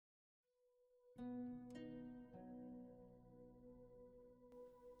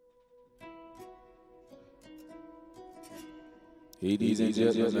Ladies and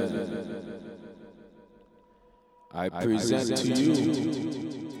gentlemen, I present to you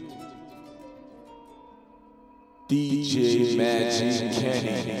DJ Magic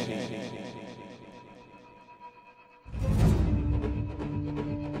Kenny.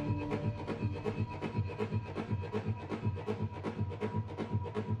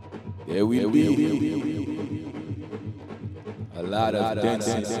 There will be a lot of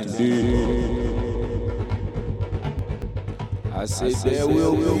dancing to do. I say there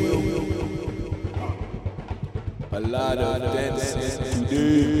will be a lot of dancing to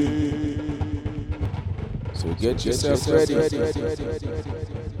do. So get yourself ready.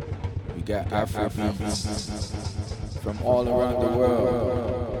 We got Afrobeats from all around the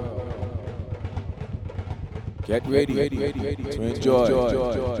world. Get ready to enjoy.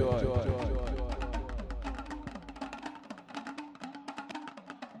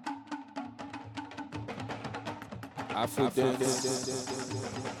 Afro dance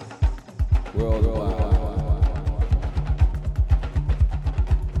worldwide.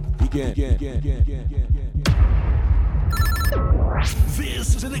 Begin.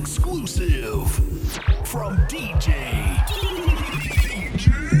 This is an exclusive from DJ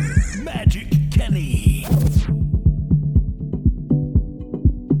Magic Kenny.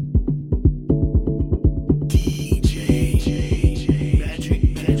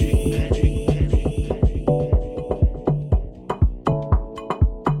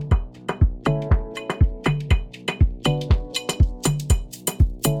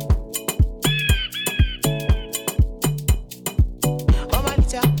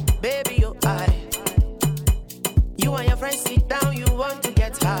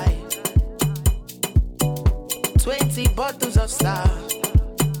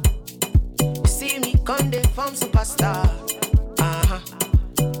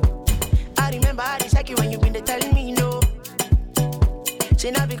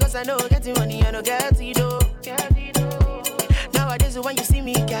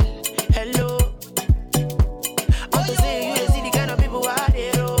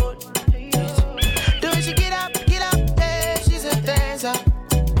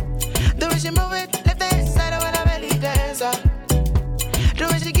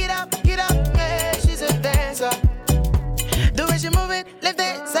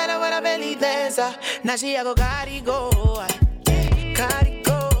 Now she a go carry go,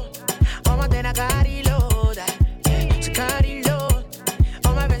 all my then I carry load, she carry load,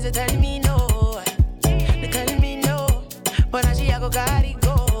 all my friends they tell me no, they tell me no, but now she a go carry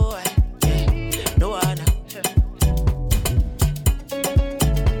go, no one.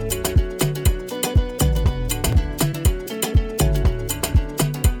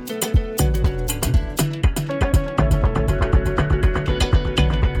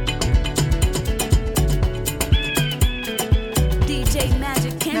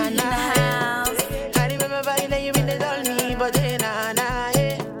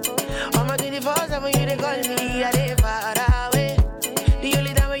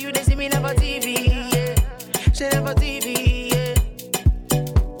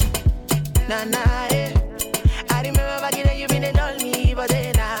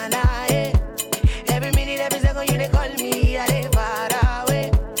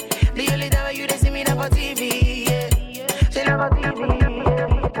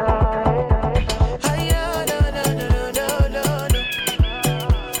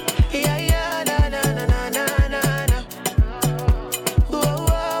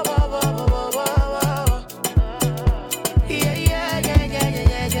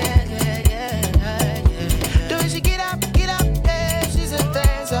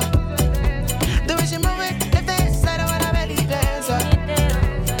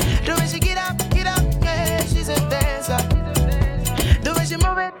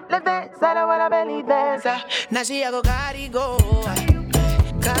 Now she a go carry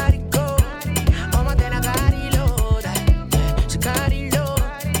go, all my then I carry load, she carry load,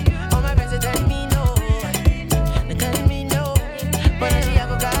 all my friends they tell me no, they tell me no, but now she a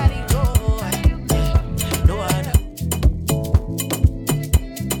go carry go, no one.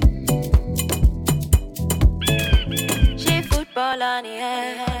 She football on the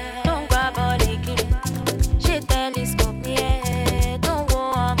air, don't grab all the kid, she telescope me yeah, don't go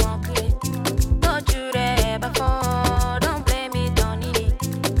on my clip, don't you dare before, don't blame it on it,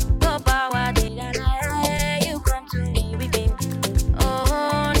 no power did I, you come to me with him,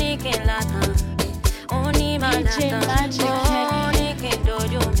 oh, Nikin Latan, oh, Nima Latan, oh, Nikin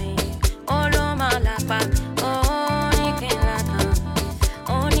Dojo me, oh, Loma Lapa, oh, Nikin Latan,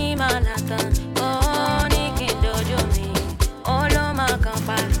 oh, Nima Latan, oh, Nikin Dojo me, oh, Loma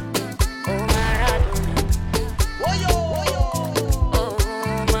Kampa, oh, Maradona.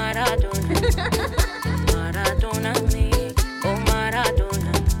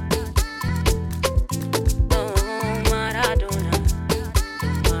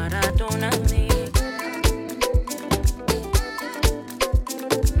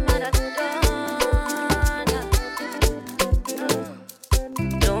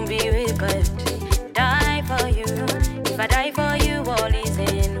 I die for you, all is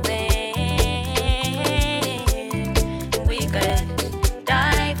in vain. We could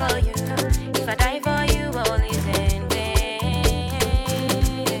die for you. If I die for you, all is in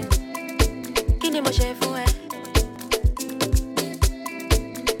vain. Kini mo ṣe fún ẹ?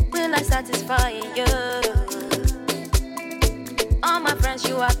 Will I satisfy you? All my friends,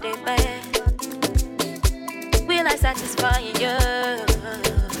 you have their bed. Will I satisfy you?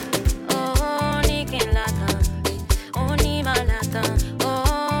 Oh, Nikin Latan, oh, Nima Latan,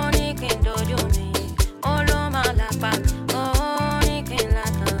 oh, Nikin Dojo me, oh, Loma Lapa, oh, Nikin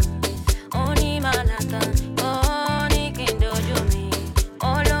Latan, oh, Nima Latan, oh, Nikin Dojo me,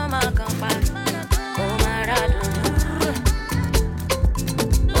 oh, Loma Kampa, oh, Maradona.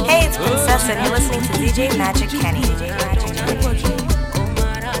 Hey, it's Princess, and you're listening to DJ Magic Kenny.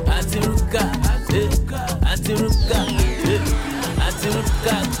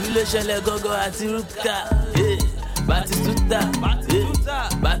 Atiruka, kilo ṣẹlẹ̀ gogo Atiruka, Batistuta,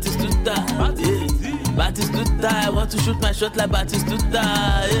 Batistuta, I want to shoot my shot like Batistuta,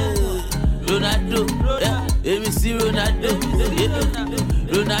 Ronaldo, ABC Ronaldo,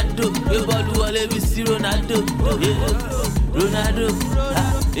 Ronaldo, bọ́ọ̀lù wọlé ABC Ronaldo, Ronaldo,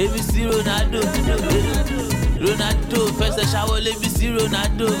 ABC Ronaldo, Ronaldo, fẹsẹ̀ ṣàwọlé ABC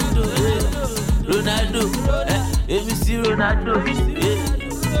Ronaldo, Ronaldo, ABC Ronaldo,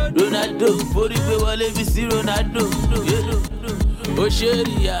 Ronaldo, forí gbé wọlé ABC Ronaldo, ó ṣe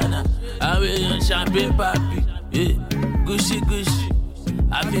Rihanna, àwọn èèyàn champagne papi, Gucci Gucci,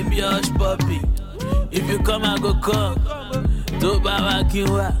 àfi bí hush puppy, if you come I go come, tó bá wá kí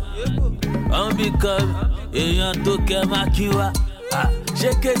wá, ọ̀n bí kọ́ èèyàn tó kẹ́ má kí wá, ṣé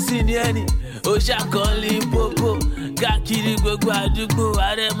kéésì ni ẹni, ó ṣàkọọ́lì pópó. Káàkiri gbogbo àdúgbò,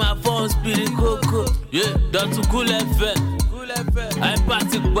 ààrẹ máa fọ́n spiri kókó. Dọ̀tún kúlẹ̀ fẹ́, àìpá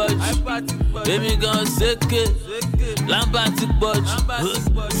ti pọ̀jù, èmi gan ṣèké, lámbà ti pọ̀jù.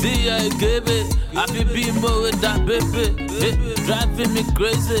 Síyọ ìgébé, àfi bí mòwe dá bébè. Driving me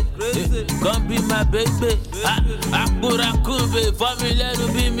crazy, come be my baby. Àkúrakúbe, fọ́mi lẹ́nu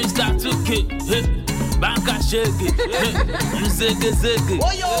bí Mr. 2K. Banka shake it, zege.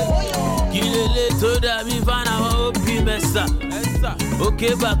 Kilele to da mi fana wa opi mesa.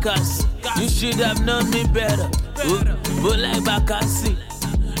 Okay Bakas, you should have known me better. But like Bakasi,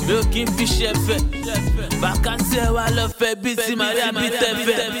 looking for chef. Bakasi wa lo fe busy Maria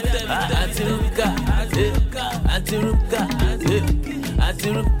bitefe.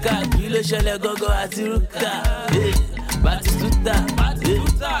 Atiruka, kilo ṣẹlẹ̀ gogo Atiruka. Batistuta,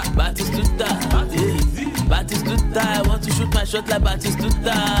 Batistuta, I want to shoot my shot like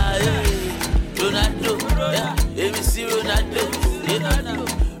Batistuta, Ronaldo, ABC Ronaldo,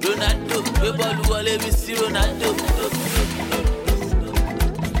 Ronaldo, bọ́ọ̀lù wọlé ABC Ronaldo.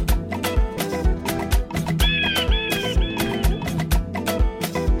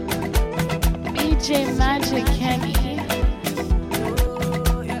 DJ Magic Kenny.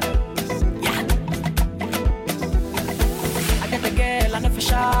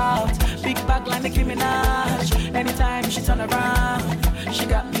 Shout, big bag like Nicki Minaj. Anytime she turn around, she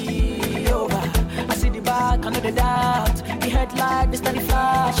got me over. I see the back, I know the doubt. The headlight, the steady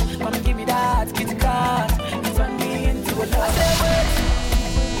flash. Come give me that, kitty cat. You turn me into a love. I say wait,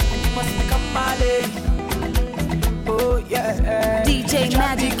 you must become my lady. Oh yeah. DJ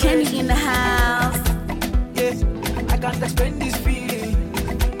Magic Kenny in the house. Yeah, I can't explain this feeling.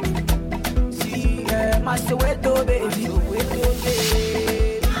 See, my Soweto baby.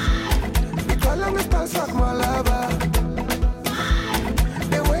 Suck my lover.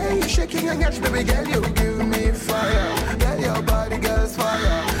 The way you shaking your ass, baby girl, you give me fire. Girl, your body gets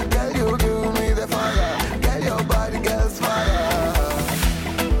fire. Girl, you give me the fire. Girl, your body gets fire.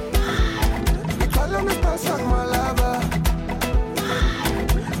 You call me suck my lover.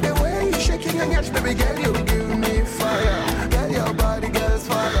 The way you shaking your ass, baby girl, you give me fire. Girl, your body gets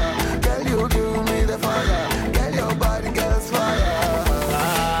fire. Girl, you give me the fire. Girl, your body gets fire.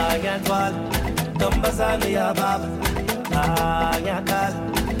 I can't fall. Tumbazali ya baba, nyakal,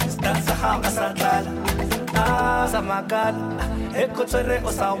 stanza haka sakal, samakal, ekotere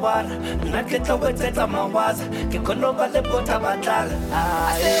osawar, nakita wete tamawaza, kikono bale bota batal. I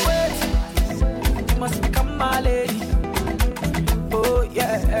say wait, you must become my lady. Oh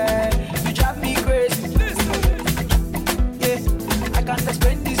yeah, you drive me crazy. Yeah, I can't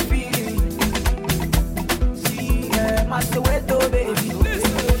explain this feeling. See, my Soweto baby.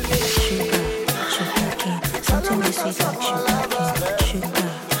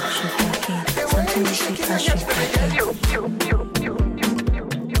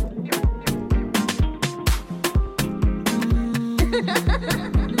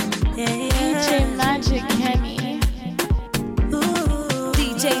 DJ Magic Kenny.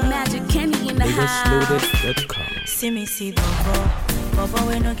 house. See me see Bobo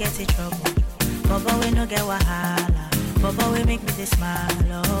we no get in trouble. Bobo we no get wahala. Bobo we make me dey smile.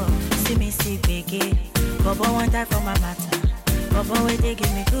 Oh, see me see Biggie. Bobo want die for my matter. Bobo we they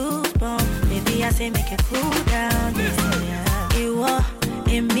give me goosebumps. Baby I say make it cool down. Yeah. You are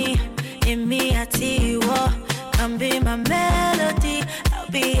in me, I tell you what. Come be my melody, I'll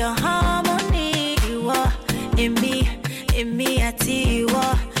be your harmony. You are in me, I tell you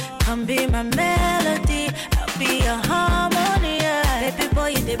what. Come be my melody, I'll be your harmony. Yeah. Baby boy,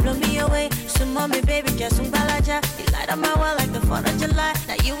 you they blow me away. So mommy, baby, just some balaja. You light up my world like the 4th of July.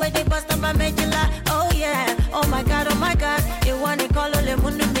 Now you wait, they bust up my medulla. Oh yeah, oh my God, you want to call all the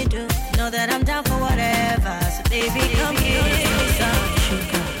mundo me do. Know that I'm down for whatever. So baby, come here.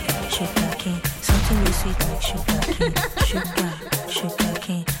 Sugar king, something we sweet like sugar king. Sugar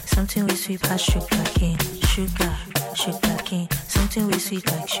king, something we sweet like sugar king. Sugar king, something we sweet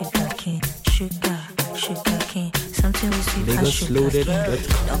like sugar king. Sugar king, something we sweet like sugar king.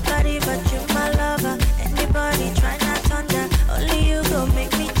 Nobody but you, my lover. Anybody try not under. Only you go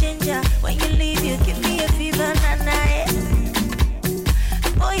make me ginger. When you leave, you give me a fever, nana.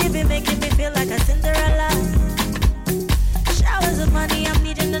 Boy, you be making me feel like a Cinderella. Showers of money, I'm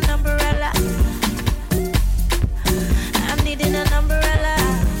needing an umbrella. I'm needing an umbrella.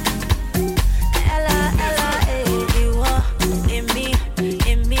 Ella, you are in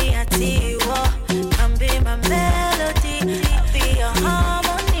me, I tell you what. Come be my melody, I'll be your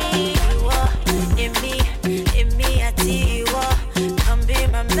harmony. You are in me, I tell you what. Come be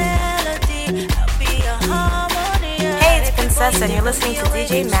my melody, I'll be your harmony. Hey, it's Princess, and you're listening to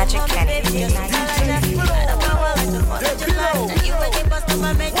DJ Magic Kenny.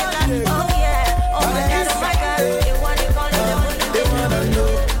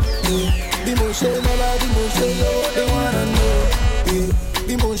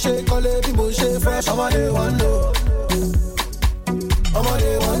 Somebody want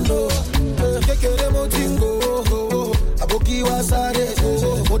to Kekere mo tingo Aboki wa sare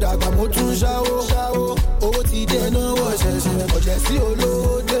Mo dagba mo tun shawo Owo ti de no wo sese Oje si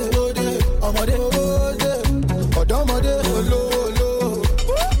olode Ọmọdé Ọ̀dọ́mọdé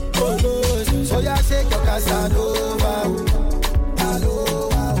Oya shake your Casanova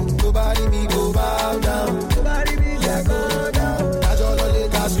Nobody me go bow down Yeah, go down Kajolo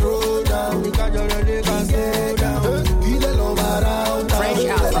Lagos roll down Fresh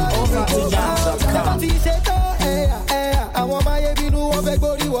out from OVTJams.com. I want my baby no one beg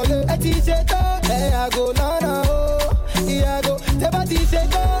body wole. I go nana oh, I go.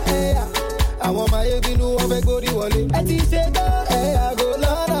 I want my baby no one beg body wole. I go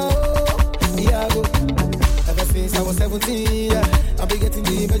nana oh, I go. Ever since I was 17, I've been getting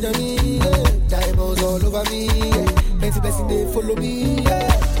the Benjamin. Diamonds all over me. Plenty blessing they follow me.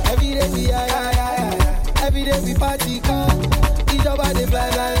 Every day we every day we party come. Each other they fly.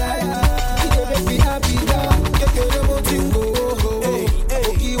 Each other make me happy now. Kekere mo tingo.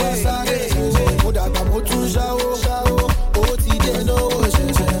 Oki wa sare. Mo dagba mo tun shawo. Owo ti de no wo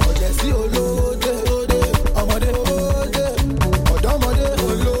sese. Oje si olode. Ọmọdé Ọ̀dọ́mọdé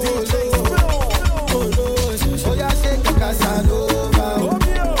Oya shake your Casanova.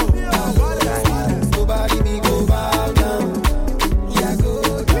 Nobody me go bow down. Yeah, go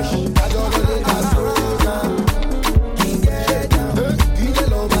down. Kajolo Lagos roll down. King get down. DJ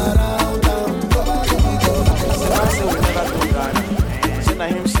love around town. Nobody me go bow down. Say we never go Ghana. Say na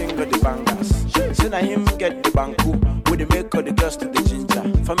him sing the bangers. Say na him get the banku. We dey make all the girls to the ginger.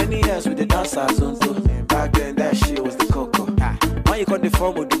 For many years we dey dance our zonto. Back then that shit was the coco. Why you call the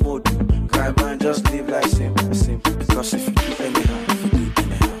form of the mode? Cry man, just live like simple. Because if you do anyhow,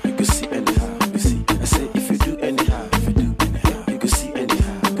 you can see anyhow. You see, I say if you do anyhow, you can see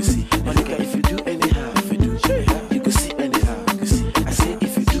anyhow. You see, Monica, if you do anyhow, you can see anyhow. You see, I say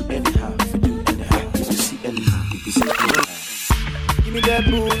if you do anyhow, you can see anyhow. Give me that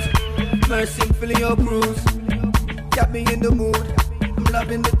booze, mercy, filling your cruise. Got me in the mood, I'm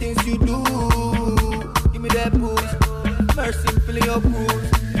loving the things you do. Give me that booze, mercy, filling your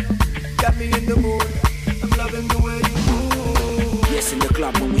cruise. Got me in the mood, I'm loving the way you move. Yes, in the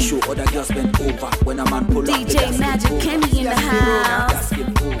club when we show other girls bend over. When a man pull up, DJ Magic Kenny in the house. You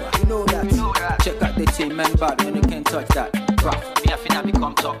know that. Check out the team, man, bad when you can't touch that. Rough, me I finna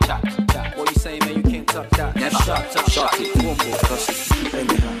become top chat. What you say, man, you can't touch that. Never shot it. One more, cause if you do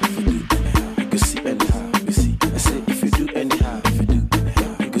anyhow, you can see anyhow. You see, I say if you do anyhow,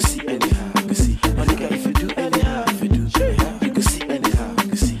 you can see anyhow. You see, Monica, if you do anyhow, you can see anyhow.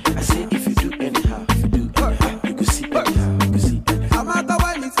 You see, I say if you do anyhow, you can see anyhow. You see, I'm at the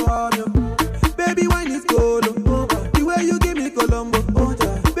wine is for you, baby wine is cold. The way you give me Colombo,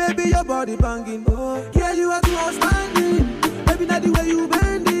 baby your body. body banging. Yeah, you are too outstanding. Maybe not the way you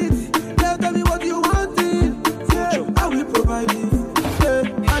bend it. Yeah, tell me what you wanting. Yeah, I will provide it. Yeah,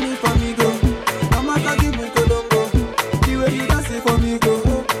 I need for me go. No matter give me Colombo. The way you dance it for me go.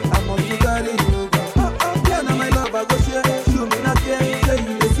 I must to carry you go. Yeah, now my love I go share. Show me not care. Say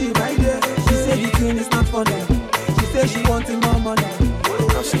you dey see my day. She say the thing is not funny. She say she wanting more money.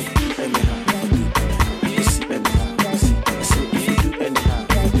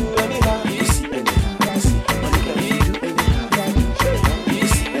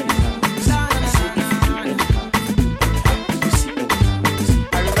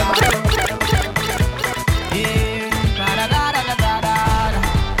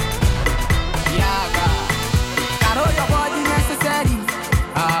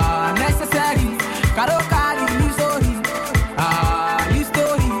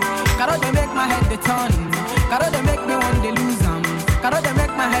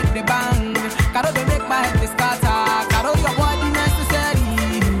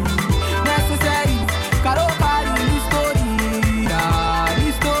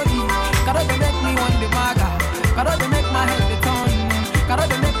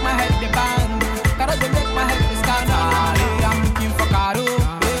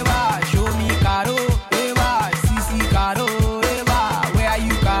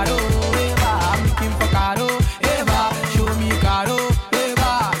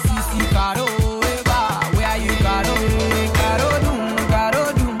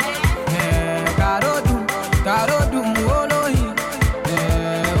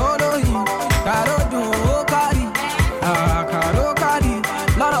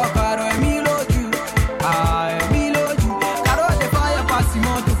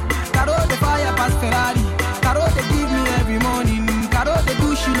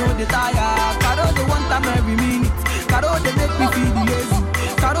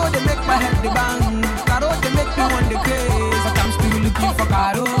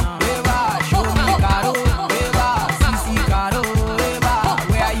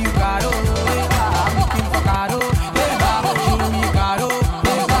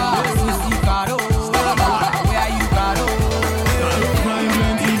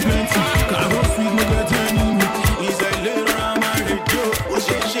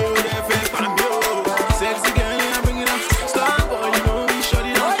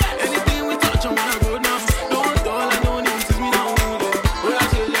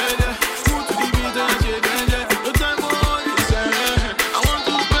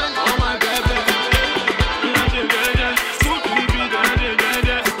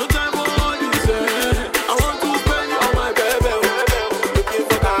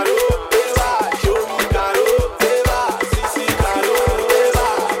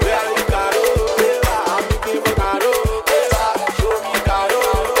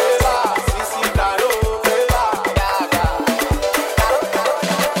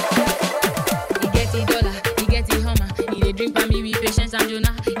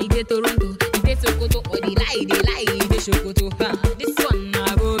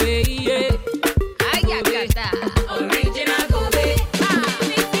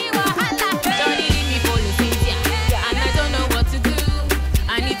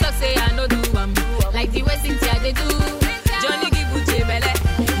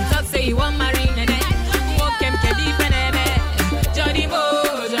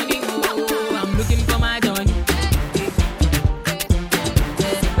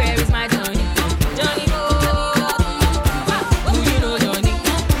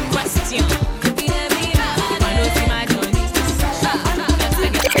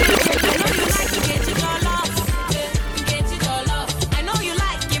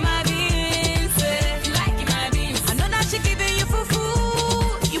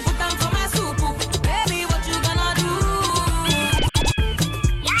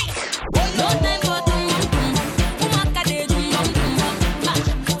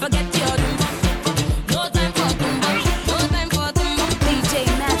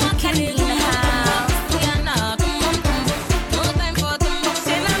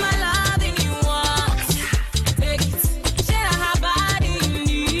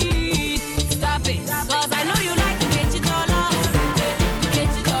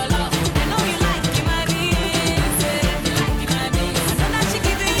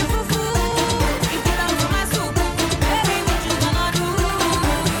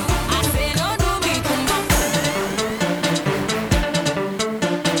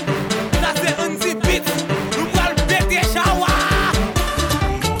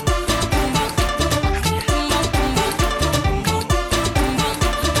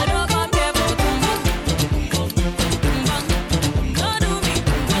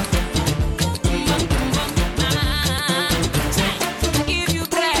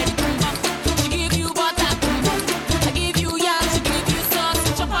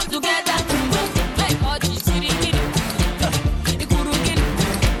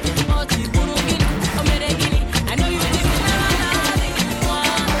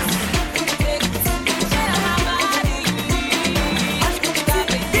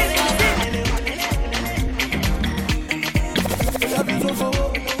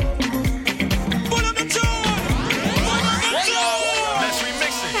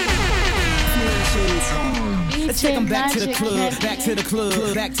 back to the club, back to the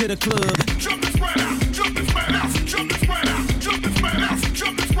club, back to the club. Jump and spread out, jump and spread out, jump and spread out, jump and spread out,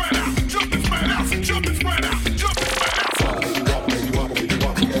 jump and spread out, jump and spread out, jump and spread out, jump and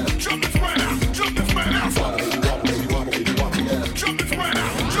spread out. Jump and spread out, jump and spread out. Jump and spread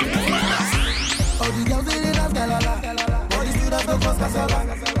out, jump and spread out. All the girls they dance galala, all the students don't cross casala.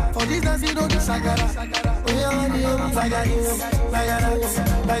 For this dance you don't do shakara. Oh yeah, like that, like that.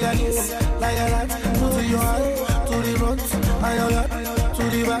 To your hand, to the front, and your back, to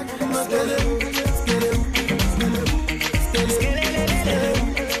the back.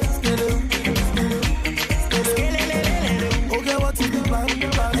 Okay, what is the plan?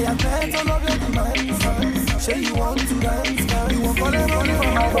 I have plans all of your demands. Say you want to dance, you want for the money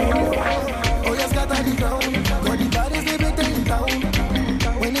from my phone. Oh, you scatter the ground, got the baddest they better in town.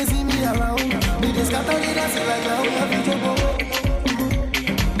 When they see me around, they just scatter the dance like now. Have you trouble?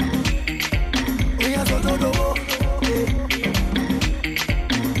 We are so trouble.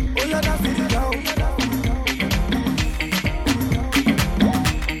 Oh, you dance to the ground.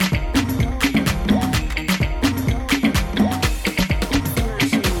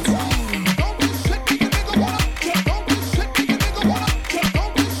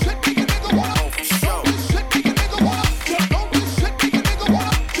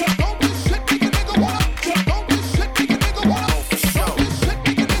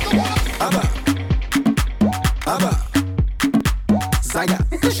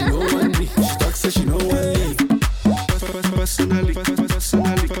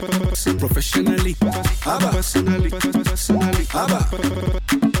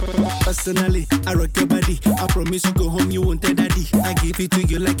 Personally, I rock your body. I promise you go home, you won't tell daddy. I give it to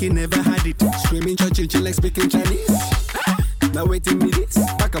you like you never had it. Screaming, chill like speaking Chinese. Now waiting me this,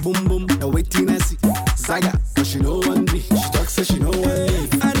 back a boom boom. Now waiting I see Zaga, but she know one me. She talks so she know one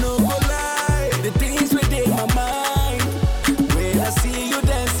leave. I know go lie, the things within my mind. When I see you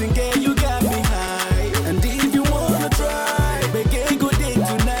dancing, girl, you got me high. And if you wanna try, make a good day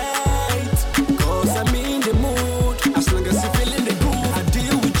tonight. Cause I'm in the mood. As long as you feeling the groove, I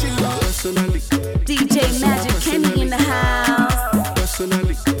deal with you personally. DJ Magic Kenny in the house.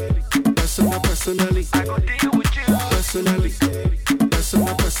 Personally, personally, I go deal with you. Personally,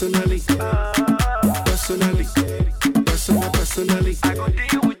 personally, I go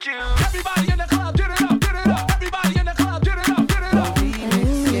deal with you. Everybody in the club, get it up, get it up. Everybody in the club, get it up, get it up.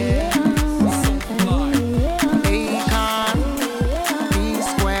 Akon,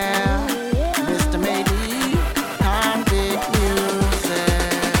 P-Square, Mr. Maybe, Convict Music.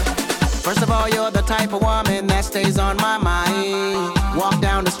 First of all, you're the type of woman that stays on my mind. Walk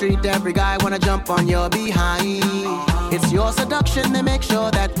down the street, every guy wanna jump on your behind. It's your seduction that makes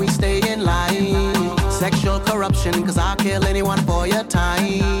sure that we stay in line. Sexual corruption, cause I'll kill anyone for your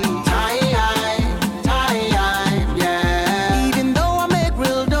time. Time, yeah. Even though I make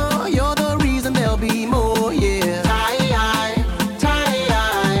real dough, you're the reason there'll be more, yeah. Time,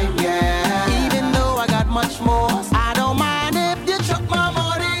 yeah. Even though I got much more, I don't mind if you chuck my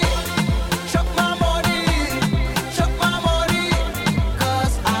money. Chuck my money, chuck my money,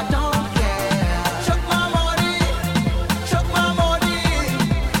 cause I don't care. Chuck my money, chuck my money,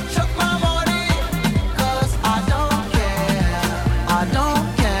 chuck my money, cause I don't care. I don't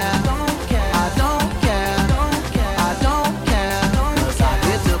care.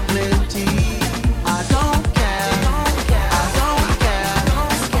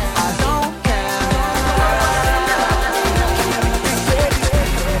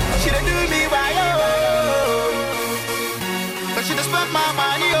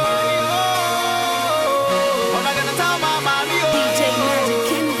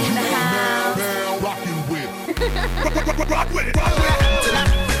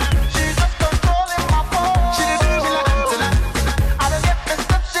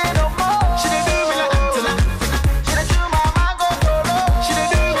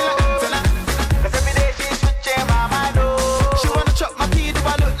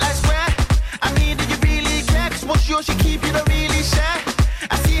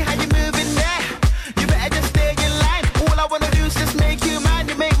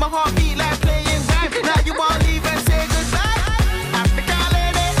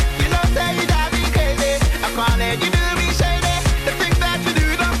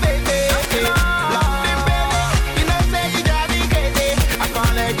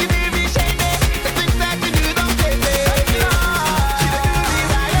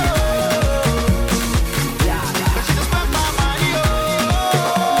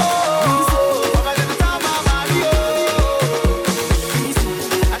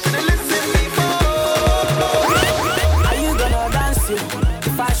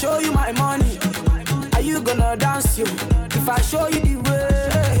 I show you the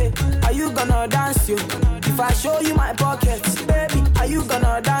way, are you gonna dance you? If I show you my pockets, baby, are you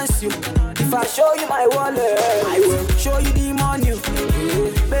gonna dance you? If I show you my wallet, I will show you the money.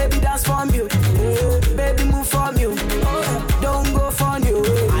 Baby, dance from you. Baby, move from you. Don't go from you.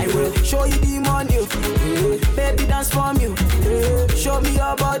 I will show you the money. Baby, dance from you. Show me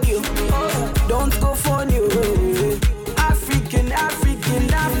your body. Don't go from you. African,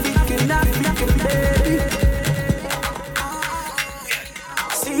 African, African, African, baby.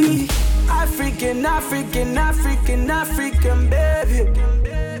 See, African, African, African, African, baby.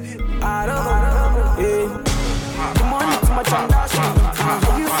 I don't know, yeah. The money to my transaction.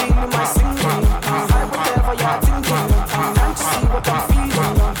 Are you feeling my singing? Like whatever you're thinking. Can't you see what I'm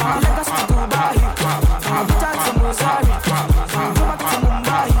feeling? Like us to Dubai. Put out to Mozari. Go back to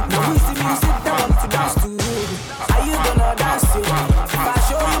Mumbai. Now who's the music that want to dance to? Are you gonna dance to? If I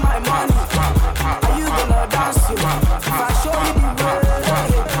show you my money, are you gonna dance to? If I show you the way,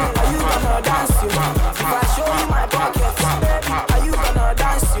 are you gonna dance to? If I show you my pockets, baby, are you gonna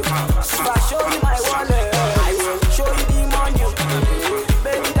dance to? If I show you my wallet, I will show you the money.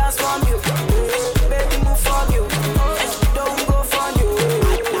 Baby, dance from you. Baby, move from you. Don't go from you.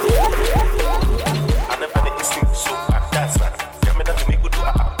 I never need instinct, so I dance that. Yeah, me that to me go do a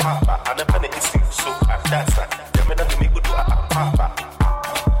papa. I never need instinct, so I dance that. Yeah, me that to me go do a papa.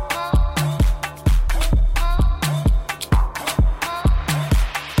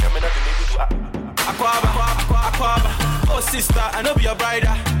 Yeah, me that to me go do a Aquaba. Oh sister, I know be your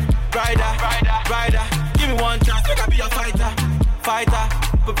brider. Give me one chance, make I be a fighter,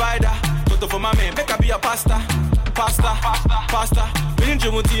 provider. Toto for my man, make I be a pasta. We need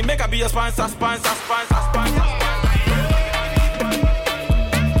you team, make I be a sponsor.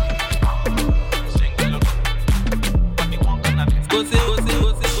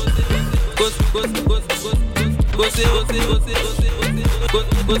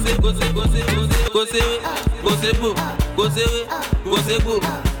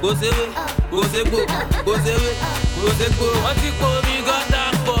 Wọ́n ti po mi gọ́tà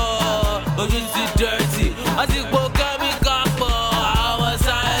pọ̀, ojú ti dirty. Wọ́n ti po kẹ́míkà pọ̀, àwọn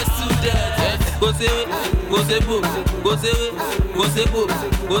science students. Gòsèbò.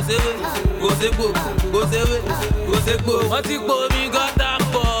 Wọ́n ti po mi gọ́tà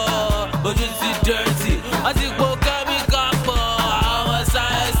pọ̀, ojú ti dirty. Wọ́n ti po kẹ́míkà pọ̀, àwọn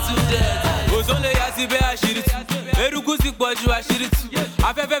science students. Òṣòlè yà sí bẹ́ẹ̀ àṣírí tú, eruku sì pọ̀ ju àṣírí tú.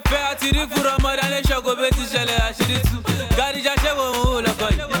 Afẹ́fẹ́ fẹ́ àti rí fúnra ọmọdé alẹ́ ṣọ́kò bẹ́ẹ̀ ti ṣẹlẹ̀ àṣírí tú. Kádìjà ṣẹ́wọ̀ òun lọ́kọ̀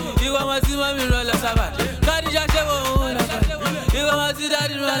yìí, ìwọ ọmọ tí mọ́mí rán lọ sábà. Kádìjà ṣẹ́wọ̀ òun lọ́kọ̀ yìí, ìwọ ọmọ tí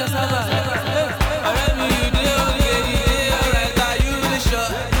dáàdì rán lọ sábà. Ọ̀rẹ́ mi yìí dé orí èyí, ọ̀rẹ́ ta yú ní ṣọ́.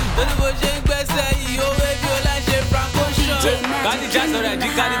 Lórí bó ṣe ń gbẹ́sẹ̀ yìí, ó wé bí ó láì ṣe franco ṣọ́. Kádìjà sọ̀rọ̀ ẹ̀dí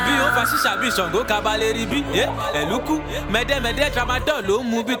kárí bí ó fa ṣíṣà bí Ṣàngó kabalẹ̀ rí bí. Ẹ̀lúkú mẹ́dẹ́mẹ́dẹ́ tramadol ló ń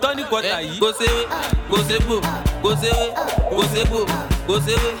mu bí tọ́ní kọta yìí. Gòsèbò.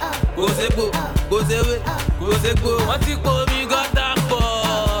 Wọ́n ti po mi gọ́tà pọ̀,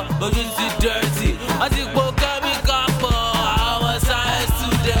 ojú ti dirty. Wọ́n ti po kẹ́míkà pọ̀, àwọn science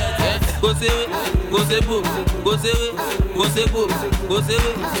students. Gòsèbò.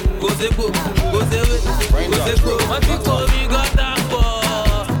 Wọ́n ti po mi gọ́tà pọ̀,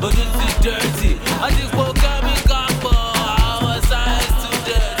 ojú ti dirty. Wọ́n ti po kẹ́míkà pọ̀, àwọn science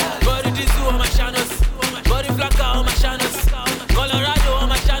students. Body this on my channels, body flanker on my channels. Colorado on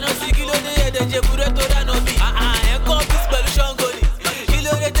my channels, kilo de edeje bureto dano bi. Ẹ̀kọ́ bis pẹ̀lú Ṣàngó ni.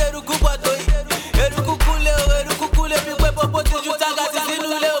 Kilo de eruku pọ̀tó yìí. Eruku kúlé bí pé pọ́pọ́ ti ju tága sí sínú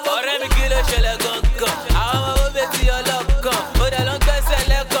ilé owó. Ọ̀rẹ́ mi kí ló ṣẹlẹ̀ gangan? Àwọn ọmọ owó bẹ́ẹ̀ ti ọlọ́kan. Ó dẹ̀ lọ ń gbẹ́sẹ̀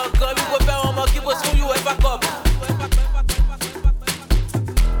lẹ́kọ̀ọ̀kan bí kò fẹ́ wọn mọ kí bó sún UEFA Cup.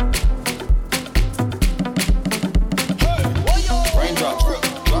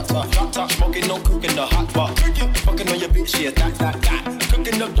 Top smoking, no cooking the hot pot. Fucking on your bitch, yeah, that.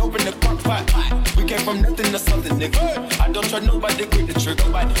 Cooking up dope in the crock pot. We came from nothing to something, nigga. I don't trust nobody, quit the trigger.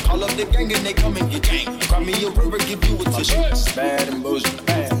 Call up the gang and they come and get gang. Cry me a river, give you a tissue. Bad and bullshit,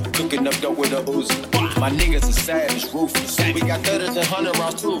 bad. Cooking up dope with a Uzi. My niggas are savage, ruthless. We got 30s and 100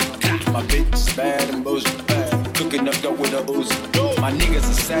 rounds too. My bitch is bad and bullshit, bad. Cooking up dope with a Uzi. My niggas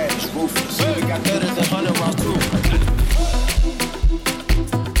are savage, ruthless. We got 30s and 100 rounds too.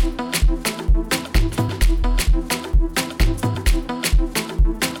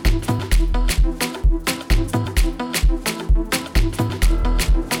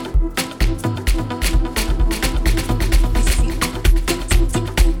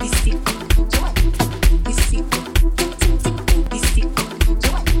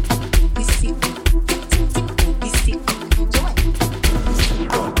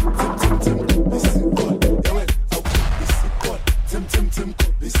 Tim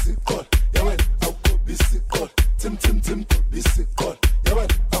could be sick call. Yeah, when I could be sick call. Tim could be sick call. Yeah, when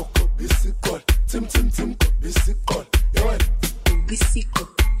I could be sick call. Tim could be sick call. Yeah, when could be sick call.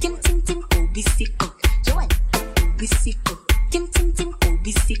 Tim could be sick call. Yeah, when could be sick call. Tim could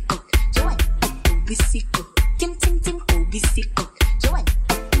be sick call. Yeah, when could be sick call. Tim could be sick call. Yeah, when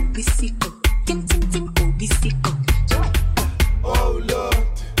could be sick call. Tim could be sick call. Yeah, when. Oh Lord,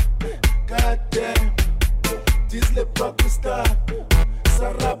 goddamn, this le Pakistan.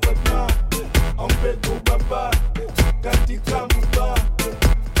 Sarabana, Ambedo Baba, Katika Muba,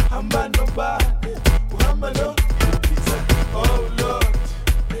 Hambanoba, Muhammado. Oh Lord,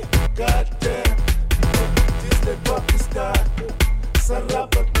 goddamn, this the Pakistan.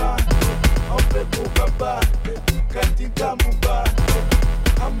 Sarabana, Ambedo Baba, Katika Muba,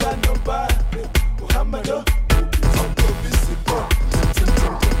 Hambanoba, Muhammado.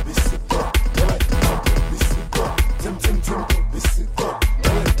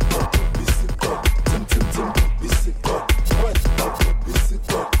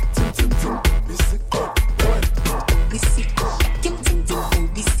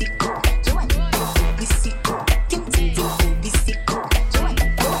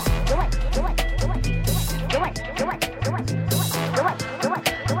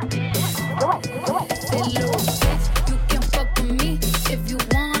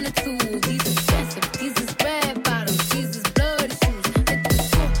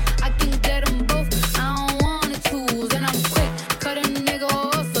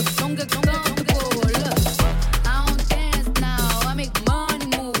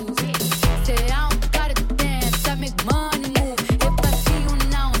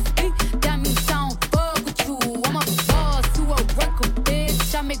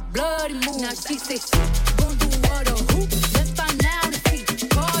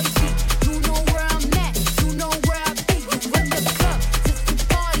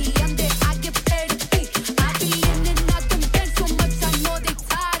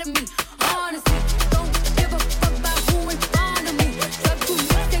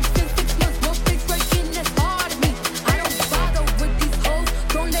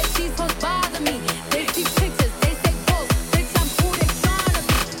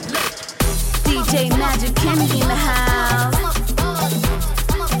 DJ Magic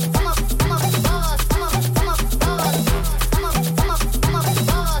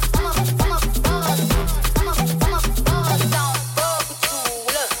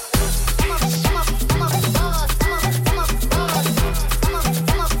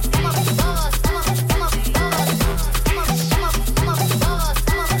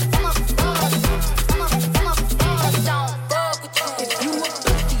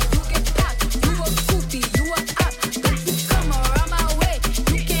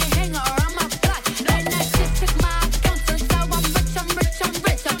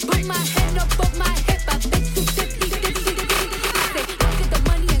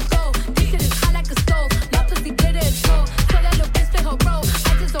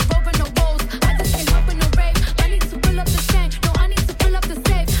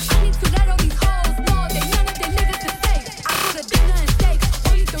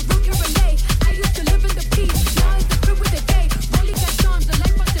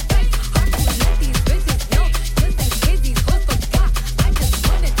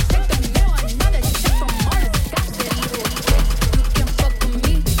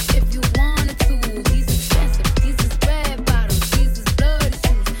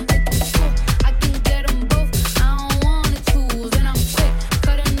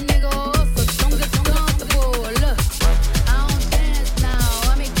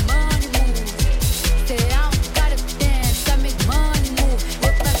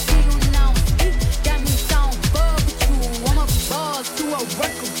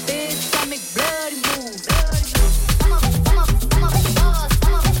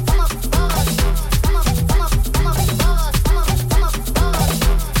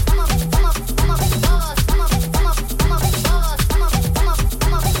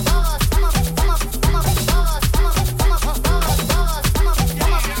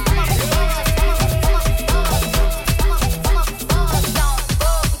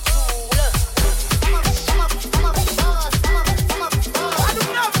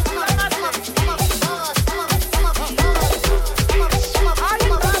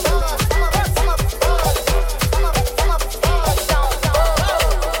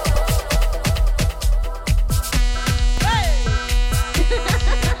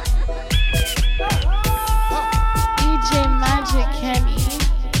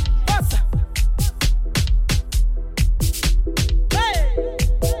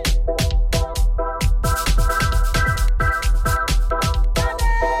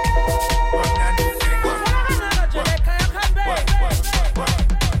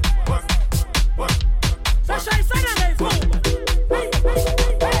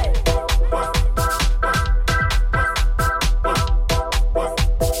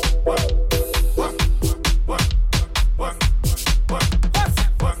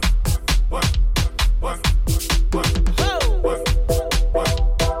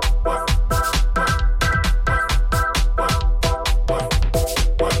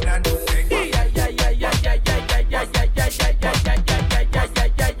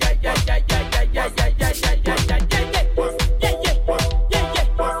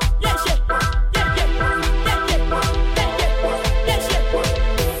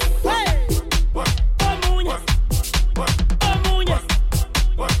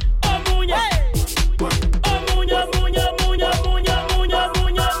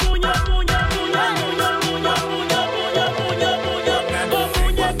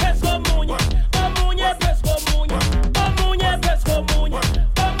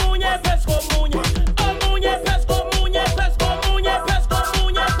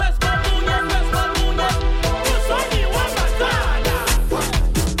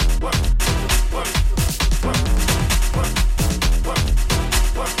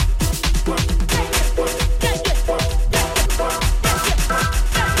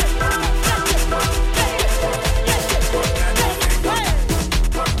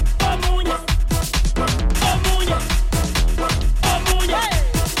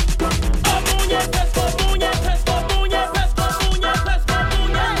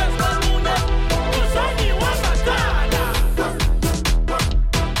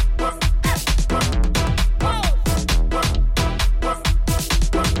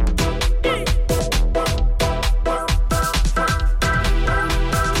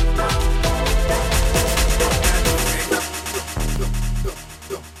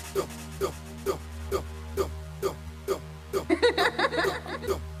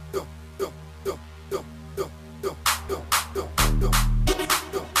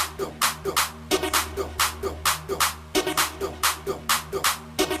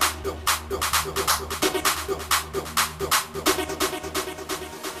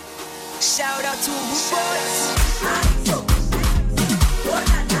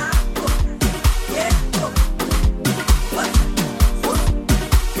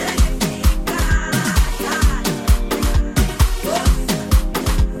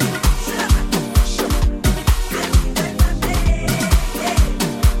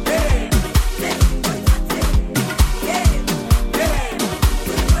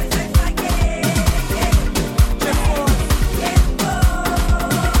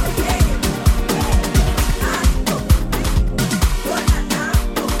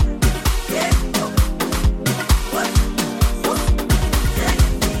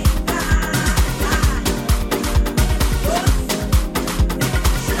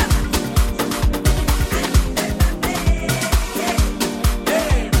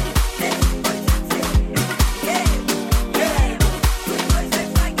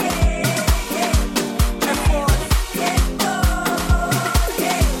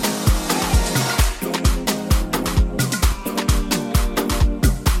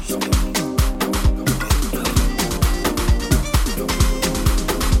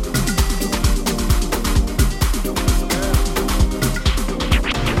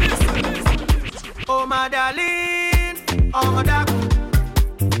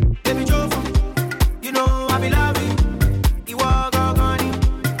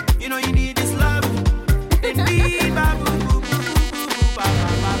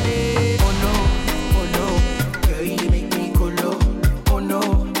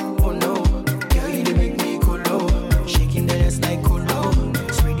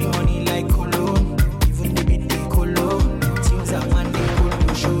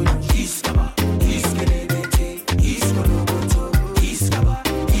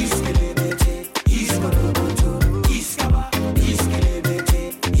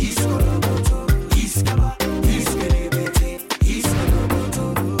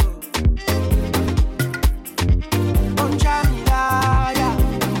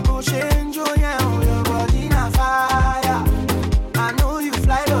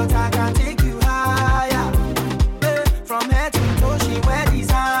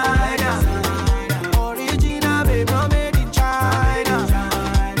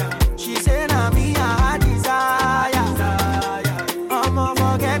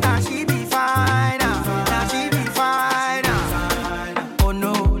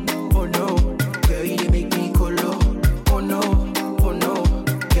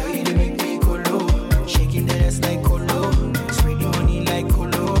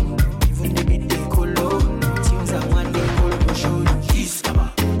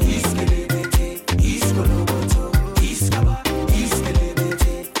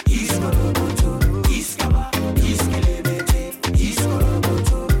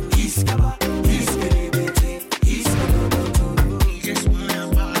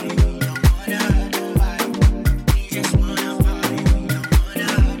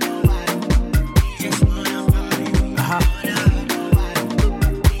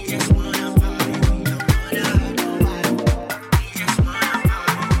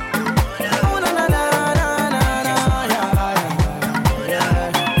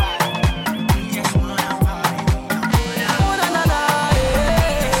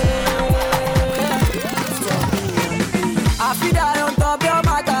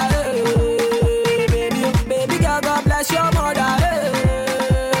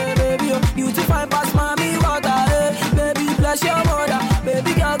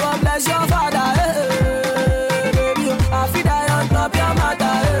bless your father, baby. I feel that on top your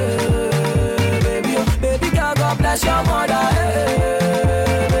mother, baby. Baby girl, God bless your mother,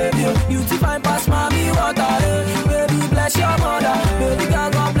 baby. You to find past mommy water, baby. Bless your mother, baby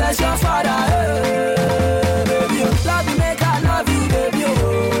girl, God bless your father, baby. Love me, make I love you, baby.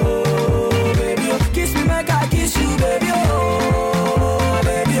 Oh, baby. Kiss me, make I kiss you, baby. Oh,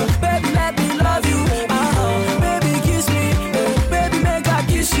 baby. Baby, let me love you. Baby, kiss me. Baby, make I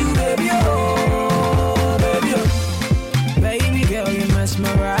kiss you, baby. Oh, baby. Baby girl, you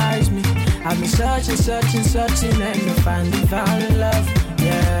mesmerize me. I've been searching, and to find divine love.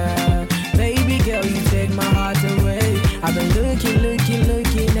 Yeah. Baby girl, you take my heart away. I've been looking,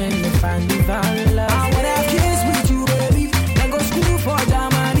 and to find divine love. I wanna have kiss with you, baby. Then go school for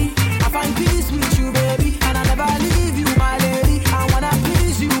Germany. I find peace with you, baby. And I never leave you, my lady. I wanna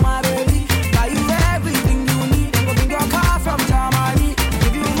please you, my baby. Buy you everything you need. Then go bring your car from Germany.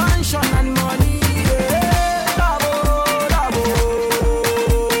 Give you mansion and money. Yeah. Love,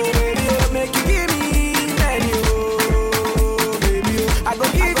 baby. Make you give me menu, baby. I go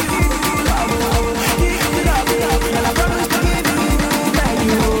give you love, give you love, and I promise to give you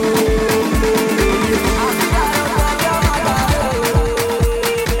menu. I feel that I love your mother,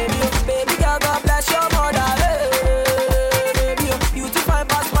 baby girl, God bless your mother, baby. You to find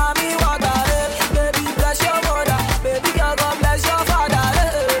past mommy water, baby, bless your mother, baby girl, God bless your father,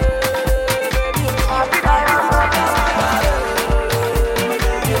 baby. I feel that I love your mother,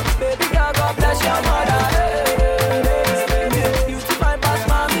 baby girl, God bless your mother, baby. You to find past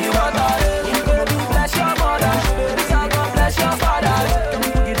mommy water, baby, bless your mother, baby girl, God bless your father.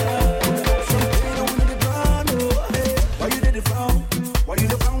 Why you did it from? Why you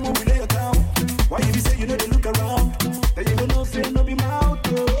look around when we lay it down? Why you be say you know they look around? Then you don't know say no be mouth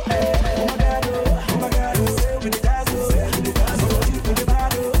oh. Oh my God, oh, say with the dazzle, oh, you with the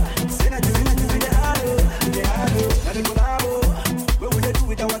battle, say that you with the halo, now they go down, what would they do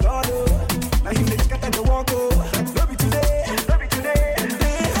with our God oh? Now you make it the walk oh, love you today,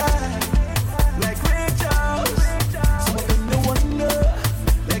 they high, like Ray Charles, some of them they wonder,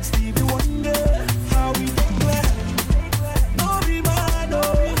 like Stevie Wonder, how we get glad. No be man, no.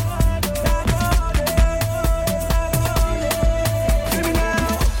 Give me now,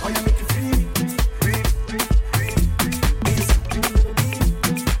 how you make it free.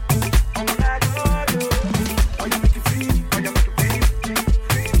 Oh my God, how you make it free, how you make it free.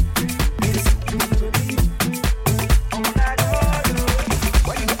 Oh my God,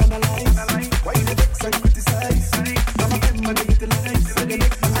 why you dey analyze, why you dey vex and criticize? Some of them are they get the lies, so they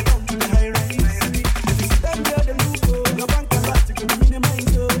make my account to the high rise. If you see them there, they look oh, your bank account you can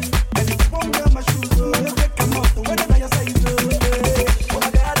minimize oh. And if you won't wear my shoes oh, you take them off the weather by your size oh. Oh my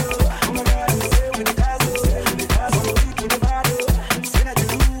God, say with the dazzle, follow you to the battle, say that you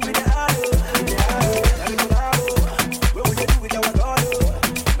do with the halo, now they go down oh, what would they do with our God oh?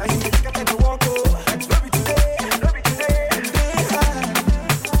 Now you make it the walk oh, love you today, they high,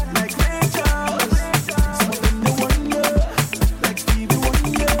 like Ray Charles, some of them they wonder, like Stevie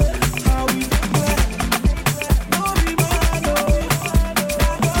Wonder, how we get glad. No be man oh,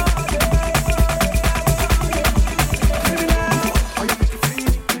 give me now, how you make it free.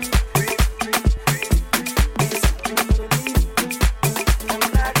 Oh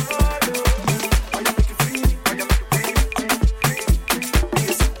my God, how you make it free, how you make it free.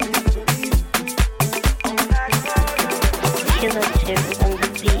 Oh my God. Killer Chip on the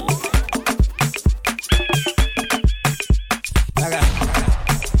beat.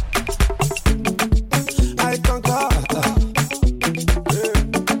 I conquer.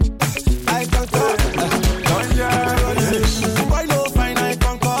 Boy, no fine, I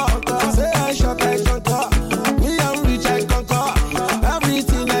conquer. Say I shot, I conquer. Me, I'm rich, I conquer.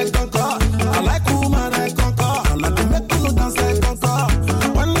 Everything I conquer. I like woman, I conquer. And I can make you dance, I conquer.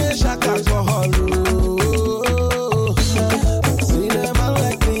 One day, shaka, alcohol. Seen a man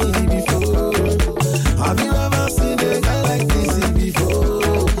like me before. Have you ever seen a guy like this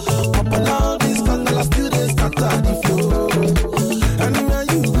before? Up and down this corner, I still dey scatter the floor. Anywhere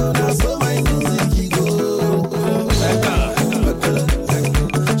you go, now so my music you go.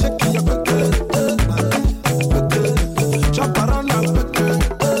 Shake your buckle, jump around and buckle,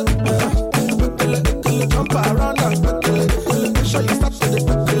 jump around and buckle. Make sure you stop to the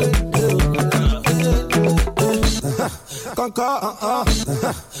buckle. Conquer,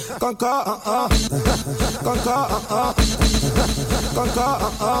 conquer, conquer,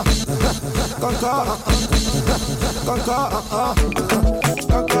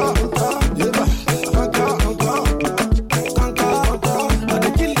 I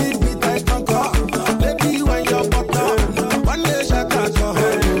dey kill the beat, I conquer. Baby, when you're butter, one day shaka your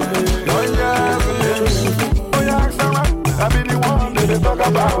head.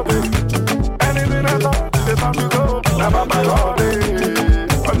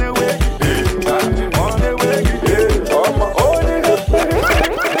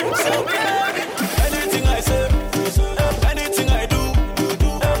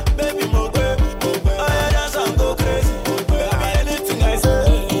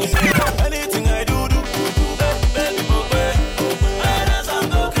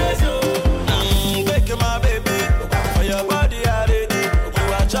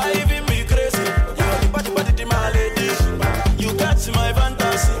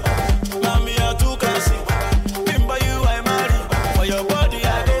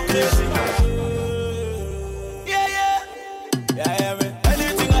 crazy. Yeah, yeah. Yeah, yeah, man.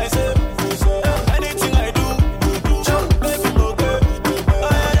 Anything I say, anything I do, make me go crazy. Oh,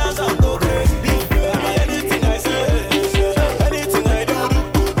 yeah, dance and go crazy. Anything I say, anything I do,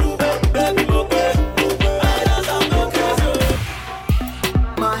 make me go crazy. Oh, yeah, dance and go crazy.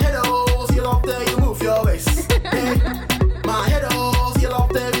 My head holds, you love there, you move your waist. Hey. My head holds, you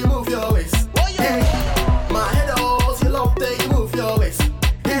love there, you move your waist. Hey. My head holds, you love there, you move your waist.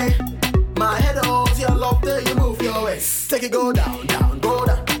 Hey. My head holds, you love there, you move your waist. Take it go down, down, go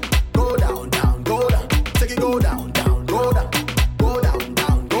down, go down, down, go down. Take it go down, down, go down, go down,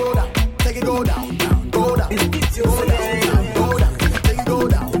 down, go down. Take it go down, down, go down, go down, down, go down. Take it go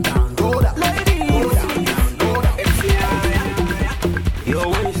down, down, go down, go down, down, go down. Your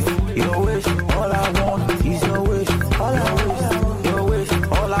wish, all I want is your wish, all I wish. Your wish,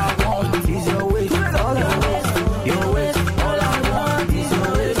 all I want is your wish, all I wish. Your wish, all I want is your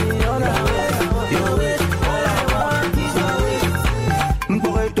wish, all I wish. Your wish, all I want is your wish.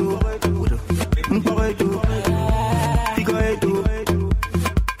 Mporeto, mporeto, picoreto,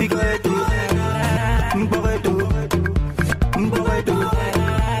 picoreto, mporeto, mporeto,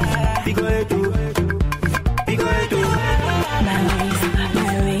 picoreto, picoreto. My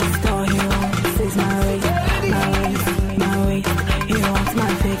waist, all you want is my waist. My waist, you want my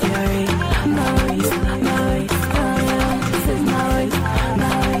figure eight. My waist, all you want is my waist.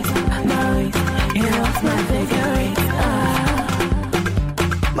 My waist, you want my figure eight.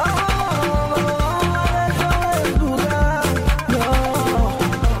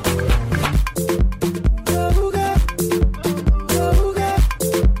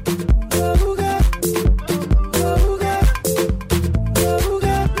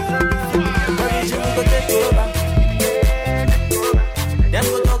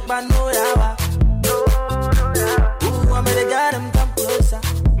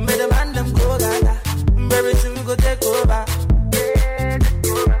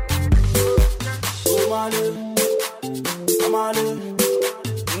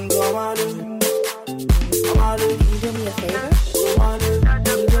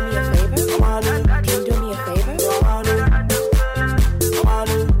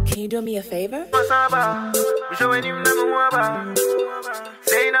 Can you do me a favor?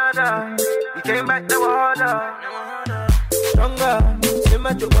 Say nada, we came back to water. Stronger, same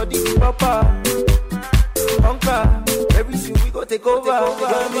at your body, proper. Conquer, everything we go take over.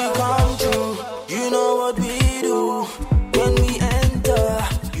 When we come through, you know what we do. When we enter,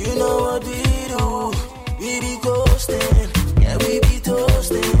 you know what we do. We be coasting, yeah, we be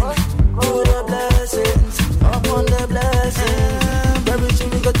toasting. Through the blessings, upon the blessings. Everything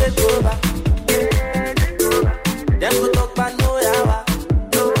we go take over. Then we talk about no yawa.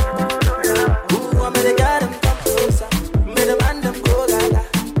 Ooh, I made the guy them come closer. Made the man them go gaga.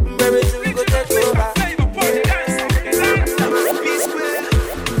 Everything we go take over.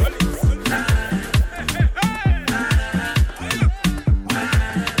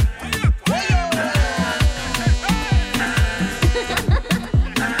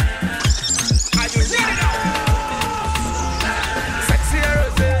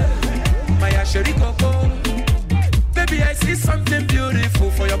 Something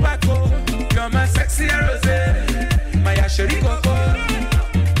beautiful for your back, oh. You're my sexy rose, my Asheri Coco.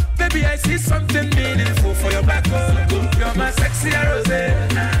 Baby, I see something meaningful for your back, oh. You're my sexy rose,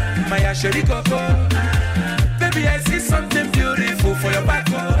 my Asheri Coco. Baby, I see something beautiful for your back,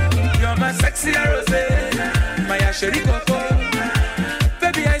 oh. You're my sexy rose, my Asheri Coco.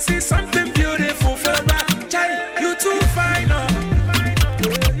 Baby, I see something beautiful for your back. Chai, you too fine, oh.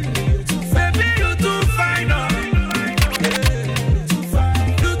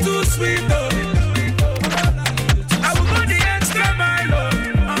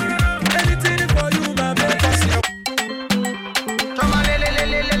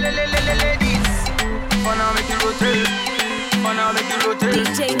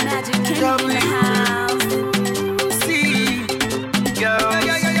 DJ Magic Kenny in the house. See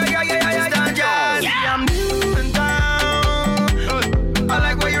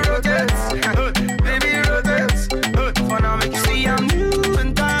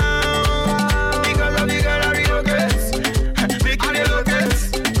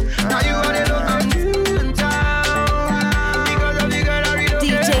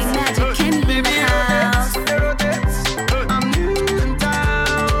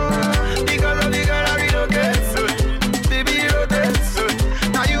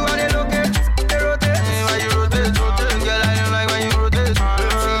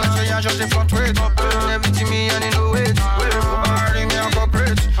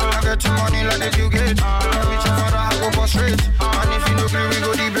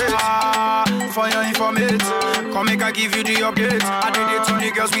for your informate. Come make I give you the update. I did it to the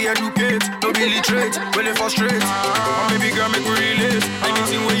girls we educate. No be literate, really frustrate. Come baby girl, make we relate.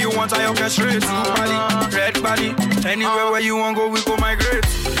 Anything where you want, I orchestrate. Blue body, red body. Anywhere where you want go, we go migrate.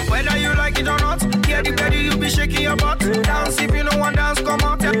 Whether you like it or not, yeah, the belly you be shaking your butt. Dance if you know one dance, come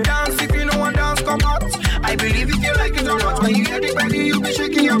out. Dance if you know one dance, come out. I believe if you like it or not, when you hear the belly you be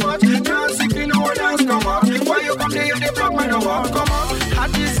shaking your butt. Dance if you know one dance, come out. Why you come there, you dey block my door, come out.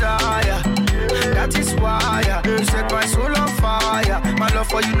 Hot desire, that is why you set my soul on fire. My love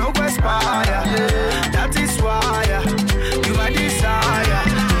for you no go expire. That is why you my desire.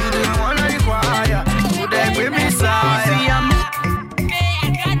 You the one I require. You there with me sire.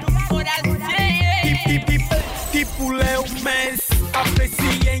 Tipule un mes,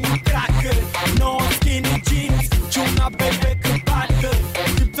 apreciem cracă. No skinny jeans, ciuna bebe că bată.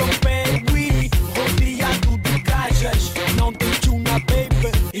 Tipto pe oui, rodia tu de cajas. Não tem ciuna bebe,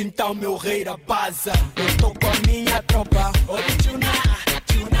 então meu rei da baza. Eu tô com a minha tropa. Olha ciuna,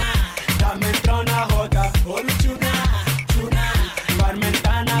 ciuna, tá-me entrando na roda. Olha ciuna, ciuna, vai-me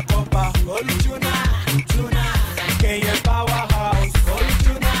entrar na copa. Olha ciuna, ciuna, quem é powerhouse? Olha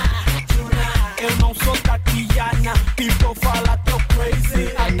ciuna, ciuna, eu não sou Tatiana. People fala tô crazy,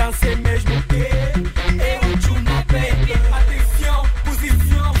 a dança é mesmo que eu ciuna baby. Atenção,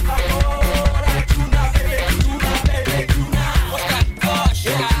 posição, agora ciuna baby, ciuna baby, ciuna. Oscar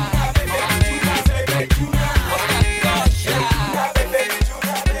Coxa, ciuna baby, ciuna baby, ciuna. Oscar Coxa, ciuna baby,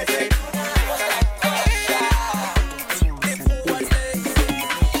 ciuna baby, ciuna.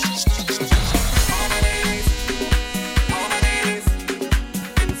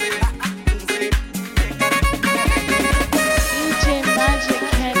 DJ Magic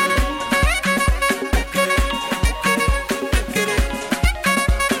Kenny.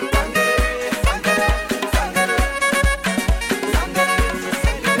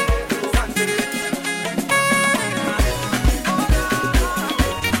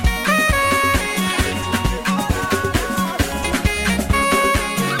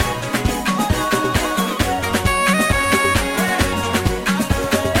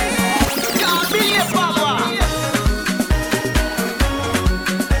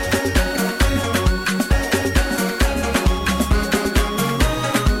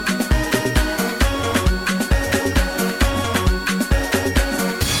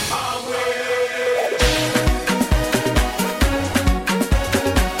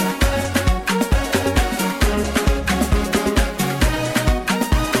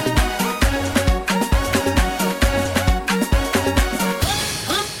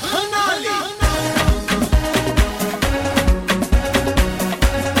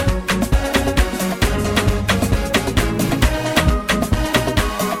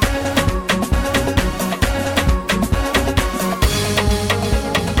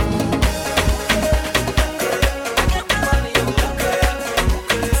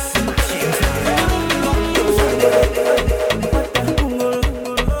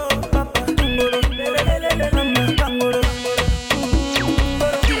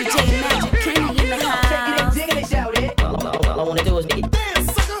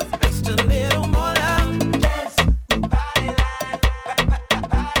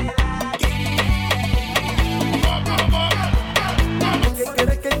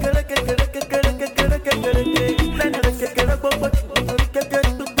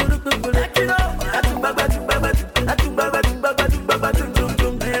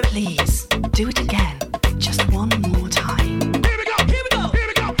 Please, do it again. Just one more time. Here we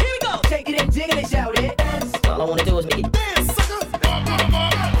go. Take it and jiggle it, shout it. All I wanna do is make it dance, sucker.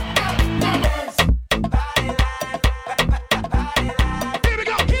 Here we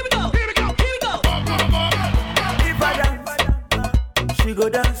go. If I dance, she go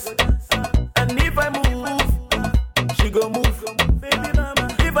dance. And if I move, she go move. Baby mama,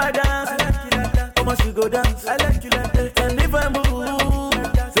 if I dance, I like you like that. Mama, she go dance. I like you like that. And if I move,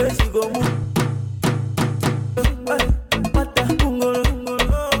 say she go move.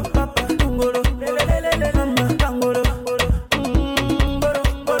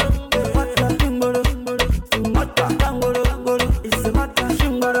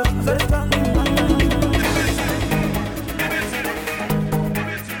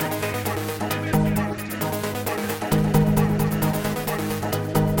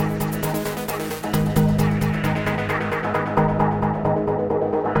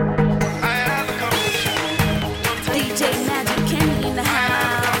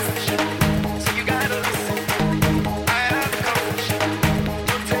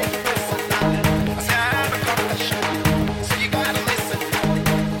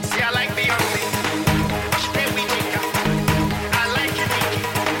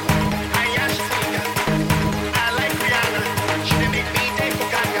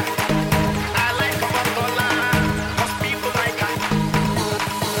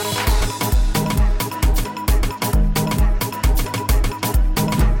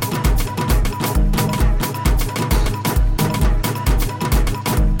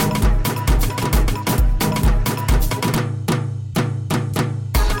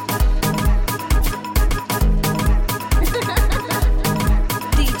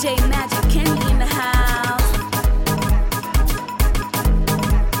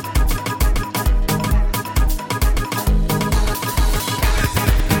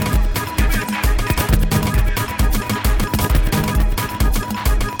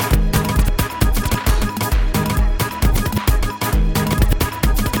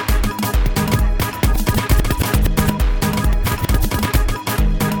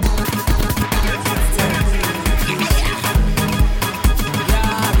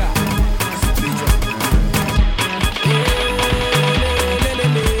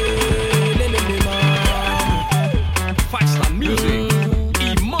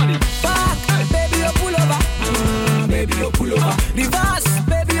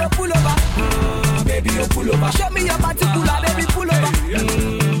 over. Show me your particular, baby, pull over.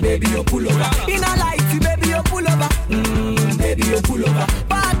 Baby, you pull over. In a light, baby, you pull over. Baby, you pull over.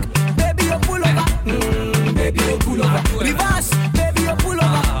 Back, baby, you pull over. Baby, you pull over. Reverse, baby, you pull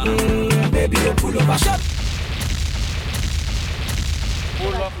over. Baby, you pull over. Shut.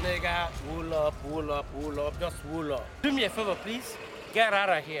 Pull up, nigga. Pull up, pull up, pull up. Just pull up. Do me a favor, please. Get out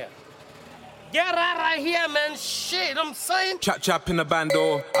of here. Get out of here, man. Shit, I'm saying. Chap chap in the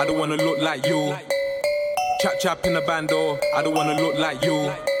bando, I don't wanna look like you. Chap chap in the bando, I don't wanna look like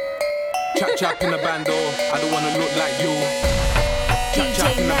you. Chap chap in the bando, I don't wanna look like you. Chap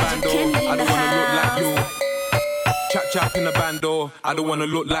chap in the bando, I don't wanna look like you. Chap chap in the bando, I don't wanna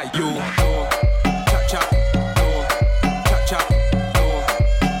look like you. Chap chap, chap chap,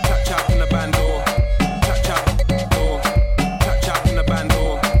 chap chap in the bando. Chap chap, chap chap in the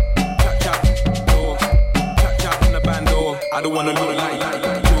bando. Chap chap, chap chap in the bando. I don't wanna look like you.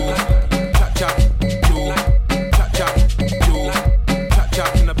 Chap chap, chap chap, chap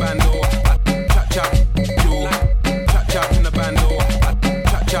chap in the bando. Chap chap, chap chap in the bando.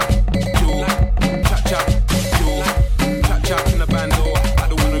 Chap chap, chap chap, chap chap in the bando. I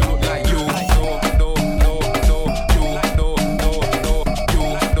don't wanna look like you.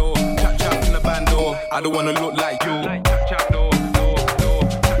 Chap chap in the bando. I don't wanna look like you. Chap chap, chap chap, chap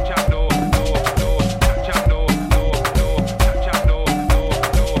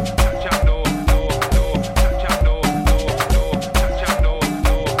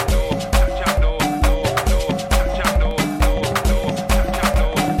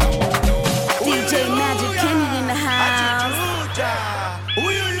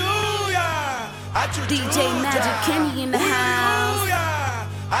DJ Magic Kenny in the house.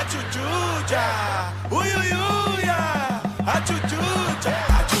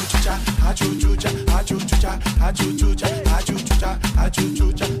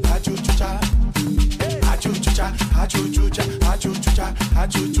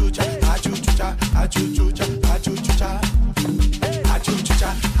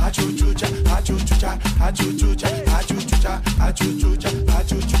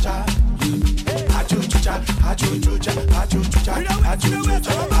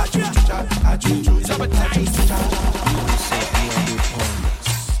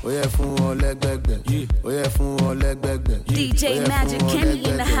 DJ Magic Kenny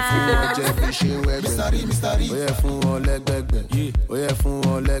in the house. DJ Magic Kenny in the house.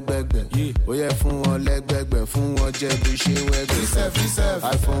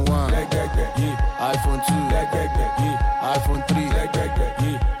 iPhone 1, iPhone 2, iPhone 3,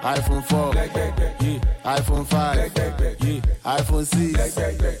 iPhone 4, iPhone 5, iPhone 6,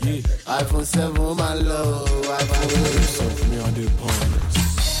 iPhone 7, my love, iPhone 8. Me on the phones.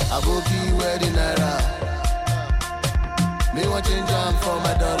 I go key wedding naira. Me want change on for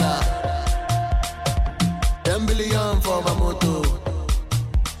my dollar. 10 billion for my moto.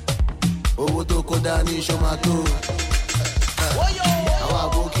 Owó tó kó dání ṣomato. Àwọn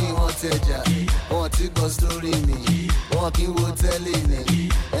àbókí wọn tẹja, wọn ti gbọ́ sórí mi, wọn kì í wo tẹ́lẹ̀ ní,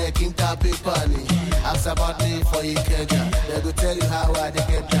 ẹ kì í ta pépà ní. Ask about me for Ikeja, they go tell you how I dey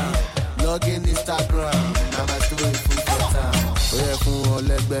get down. Log in Instagram, na my story full for town. Ó yẹ fún wọn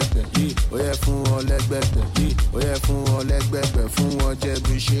lẹ́gbẹ̀gbẹ̀, ó yẹ fún wọn lẹ́gbẹ̀gbẹ̀, ó yẹ fún wọn lẹ́gbẹ̀gbẹ̀, fún wọn jẹ́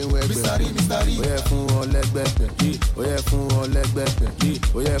bí ṣe wẹ́gbẹ̀. Ó yẹ fún wọn lẹ́gbẹ̀gbẹ̀, ó yẹ fún wọn lẹ́gbẹ̀gbẹ̀,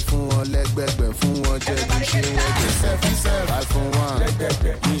 ó yẹ fún wọn lẹ́gbẹ̀gbẹ̀, fún wọn jẹ́ bí ṣe wẹ́gbẹ̀. iPhone 1,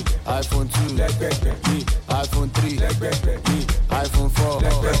 iPhone 2, iPhone 3, iPhone 4,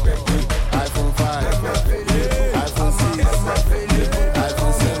 iPhone 5, iPhone 6,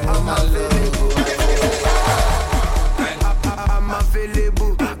 iPhone 7, my love. I'm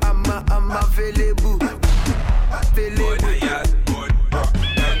available. I'm available.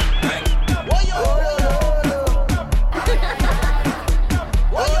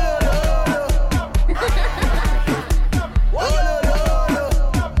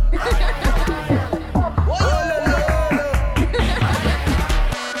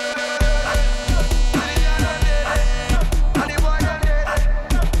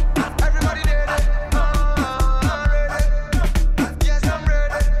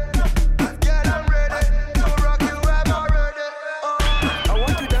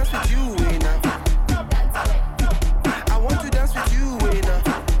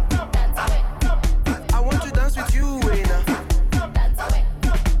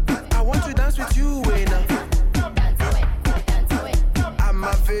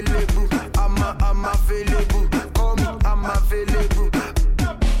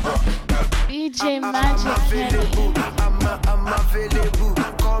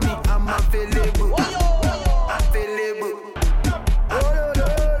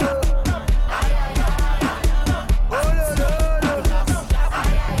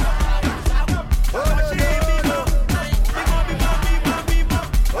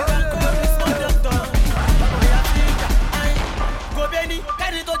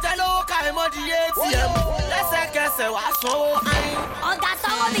 ṣẹ̀ṣẹ̀ wá sanwó ayín. Ọ̀gá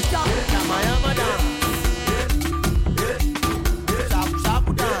sanwó mi jọ. Yàmàyàmà dance.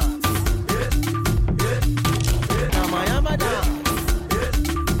 Ṣàkúṣàkú dance. Yàmàyàmà dance.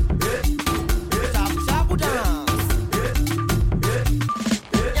 Ṣàkúṣàkú dance.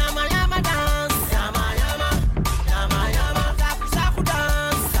 Yàmàyàmà dance. Yàmàyàmà. Yàmàyàmà. Ṣàkúṣàkú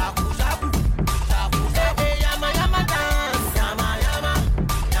dance. Ṣàkúṣàkú. Ṣàkúṣàkú. Yàmàyàmà dance. Yàmàyàmà.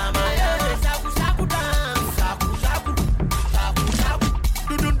 Yàmàyàmà. Ṣàkúṣàkú dance. Ṣàkúṣàkú. Ṣàkúṣàkú.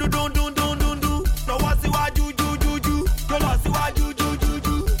 Dundundundundundundu. Lọ́wọ́ síwájú jújújú. Tó lọ síwájú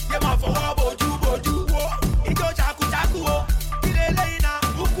jújújú. Yé máa fọwọ́ bojú bojú. Wo ijó ṣàkúṣàkú o. Ilé lẹ́yìn náà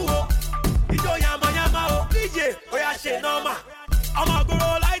kúkú o. Ijó yamayama o. DJ oya ṣe nọ́mà. Ọmọ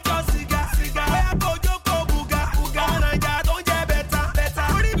gbòòrò láìjọ sìgá. Sìgá. Bóyá kó jókòó bùgá. Bùgá. Ọmọ Nàìjà tó ń jẹ bẹ́tà. Bẹ́tà.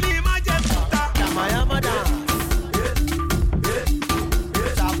 Orí mi má jẹ fúta. Yamayama dance.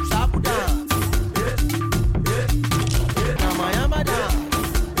 Ṣàkúṣàkú dance. Yamayama dance.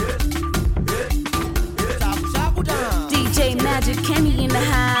 Ṣàkúṣàkú dance. DJ Magic Kenny in the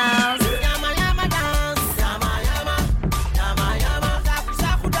house. Yamayama dance. Yamayama. Yamayama.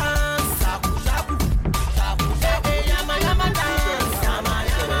 Ṣàkúṣàkú dance. Ṣàkúṣàkú. Ṣàkúṣàkú. Yamayama dance.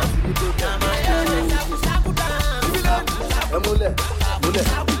 Yamayama. Yamayama. Ṣàkúṣàkú dance. Múlẹ̀.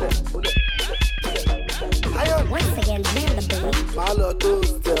 Once again, man the beat. Má lọ tó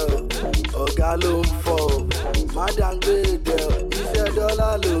tẹ̀ ọ́, ọ̀gá ló ń fọ̀ ọ́. Má dàgbé dẹ̀ ọ́, iṣẹ́ dọ́là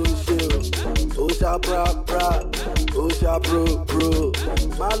ló ń ṣe ọ́. Ó ṣá prapra, ó ṣá pro.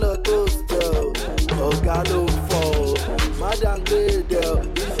 Má lọ tó tẹ̀ ọ́, ọ̀gá ló ń fọ̀ ọ́. Má dàgbé dẹ̀ ọ́,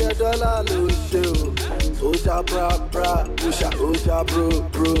 iṣẹ́ dọ́là ló ń ṣe ọ́. Ó ṣá prapra, ó ṣá pro.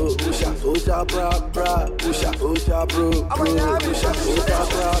 Ó ṣá prapra, ó ṣá pro. Ó ṣá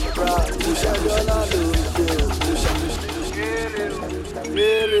prapra, iṣẹ́ dọ́là ló ń ṣe ọ́.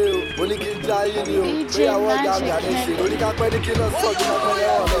 Rere o, mo ní kí n já yín ni o. Ìgbéyàwó ọjà mi àdé ṣe, orí ká pẹ́ ní kí lọ sọ̀ kí wọ́n kọ́lé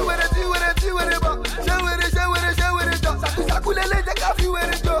ọ̀rọ̀. Tí wèrè bọ̀, ṣé wèrè jọ. Ṣàkúṣàkú lélẹ̀ jẹ́ ká fi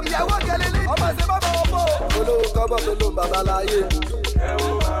wèrè jọ. Ìyàwó ọ̀gá lélẹ̀, ọmọ ṣe bá bọ̀ fọ́. Olówó kọ́bọ̀ tó ló ń bàbá láyé.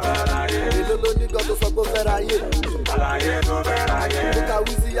 Èló ló ní gan tó sọ pé ó fẹ́ ráyè. Àlàyé tó fẹ́ ráyé. Ó ka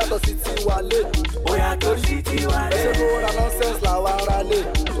wí sí yàtọ̀ sí ti wálé. Ó yàtọ̀ sí ti wálé. Ẹ̀ṣẹ̀ kó ra nọ́sẹ̀nsì làwọn ará lé.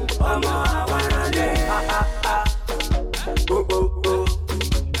 Ọmọ àwọn ará lé.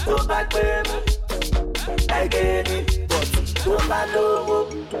 Tó bá gbé mú ẹgbẹ́ ni tó bá lówó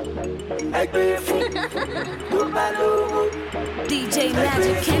ẹgbẹ́ fún tó bá lówó. DJ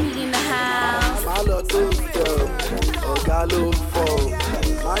Magic Kenny in the house. Má lọ tó tẹ̀ ọ́, ọ̀gá ló ń fọ̀ ọ́.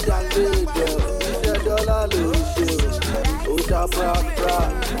 Má dàgbé dẹ̀ ọ́, iṣẹ́ dọ́là ló ń ṣe ọ́. Ó ṣá prapra,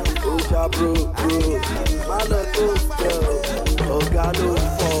 ó ṣá pro. Má lọ tó tẹ̀ ọ́, ọ̀gá ló ń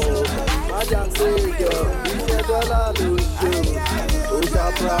fọ̀ ọ́. Má dàgbé dẹ̀ ọ́, iṣẹ́ dọ́là ló ń ṣe ọ́. Ó ṣá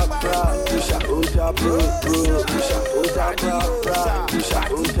prapra, ó ṣá pro. Ó ṣá prapra,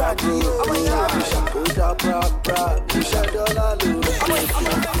 ó ṣá pro. Ó ṣá prapra, iṣẹ́ dọ́là ló ń ṣe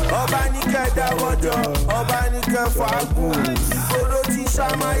ọ́. Ọba ní kẹ́ dáwọ́jọ́, ọba ní kẹ́ fàágùn. Ìgboro ti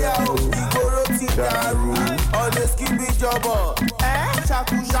ṣàmáyà o, ìgboro ti dàrú. Ọ̀nà skibí jọbọ̀,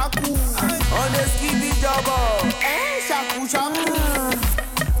 ṣàkúṣàkú. Ọ̀nà skibí jọbọ̀, ṣàkúṣàkú.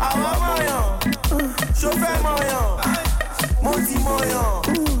 Àwọn mọ̀yàn, ṣó fẹ́ mọ̀yàn, mo ti mọ̀yàn,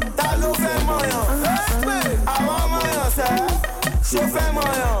 ta ló fẹ́ mọ̀yàn? Àwọn mọ̀yàn sẹ́, ṣó fẹ́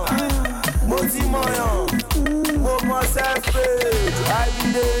mọ̀yàn, mo ti mọ̀yàn. Mo mọ self-page,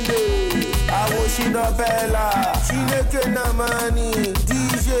 Abidele, àwọn ṣìnà bẹ́ẹ̀la, Chineke Namani,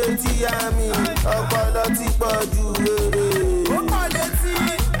 DJ Tiyami, ọpọlọ ti pọ̀ ju rere. Ó kọ́ létí.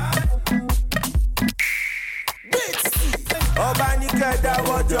 Ọba ní kẹ́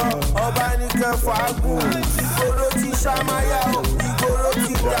dáwọ́jọ́, ọba ní kẹ́ fàágùn. Ìgboro ti ṣàmáyà o, ìgboro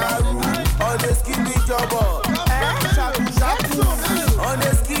ti dàrú. Ọ̀nà skibí jọbọ̀, ṣàkúṣàkú. Ọ̀nà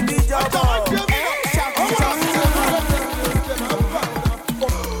skibí jọbọ̀, ṣàkúṣàkú.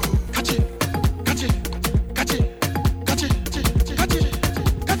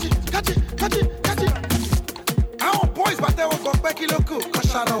 Àwọn boys bá tẹ́wọ́ kọ pé kí ló kù kọ́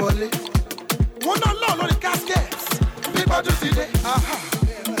ṣáná wọlé. Wọ́n náà lọ́ọ̀ lórí casket bí gbọ́dún ti dé.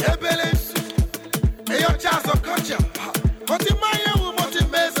 Ebele ń sùn, èèyàn jazz of culture. Mo ti máa yẹ̀ wò, mo ti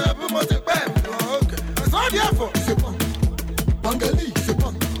mẹ́sẹ̀ bí mo ti pẹ́. Sọ́ọ́dì ẹ̀fọ́ ìṣèpọ̀, Bangali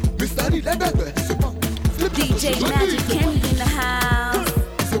ìṣèpọ̀, Mr. D lẹ́gbẹ̀gbẹ̀ ìṣèpọ̀. DJ Magic Kenny in the house.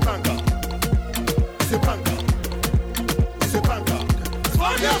 Ìṣèpàǹkà, ìṣèpàǹkà, ìṣèpàǹkà.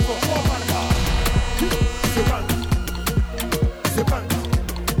 Sọ́ọ́dì ẹ̀fọ́ ìṣèpàǹkà, ìṣèpàǹkà, ìṣèpàǹkà,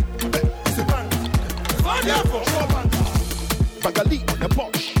 ìṣèpàǹkà. Sọ́ọ́dì ẹ̀fọ́ ìṣèpàǹkà. Bangali on the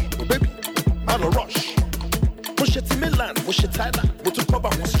Porsche, oh baby, I'm a rush. Mo ṣe ti Milan, mo ṣe Thailand, mo tún cover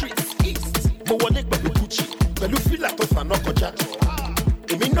one streets east. Mo wọlé pẹ̀lú Gucci, pẹ̀lú fílà tó fànà kọjá.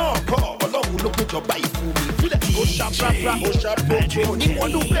 Èmi náà kọ́ ọlọ́run ló péjọba ìfún mi. Fílẹ̀ ó ṣàprápra ó ṣàpòjò.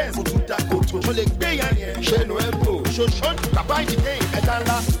 Oníwọ̀nú bẹ́ẹ̀ mo tún da kòtò. Mo lè gbé yẹn yẹn. Ṣé nu ẹ̀ bò? Ṣoṣo bàbá ìdílé ẹ̀dá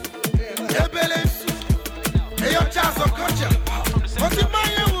ńlá. Ebele nsu, eyo jazz ọkọjà. Mo ti máa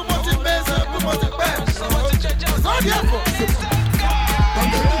yẹ wo, mo ti bẹ́sẹ̀ bí mo ti pẹ́. Sọ́ọ́dì ẹ̀fọ́.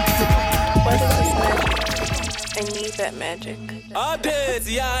 I need that magic. Updates,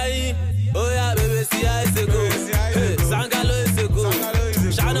 yeah. Oh yeah, baby, see I say go. Hey, Sangalo is a go.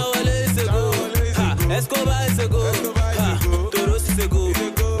 Shano is a go. Ha, Escobar is a go. Ha, Toros is a go.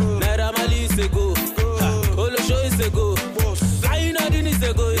 Naira Mali is a go. Ha, Olosho is a go. Zainadin is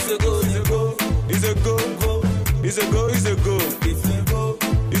a go. Is a go. Is a go. Is a go. Is a go.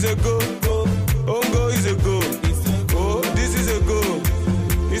 Is a go. Ongo is a go. Oh, this is a go.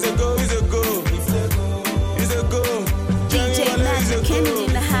 Is a go. Is a go. Is a go. DJ Magic Kennedy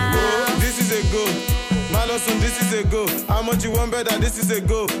in the house. This is a go. Malosun, this is a go. How much you want better? This is a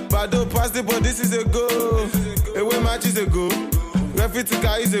go. Bado pass the but this is a go. Away match is a go.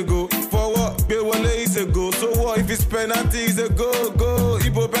 Refitika is a go. For what? Bewale is a go. So what if it's penalty is a go? Go.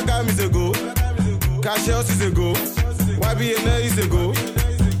 Ibo Beckham is a go. Cash House is a go. YBNA is a go.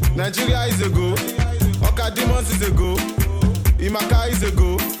 Nigeria is a go. Oka Demons is a go. Imaka is a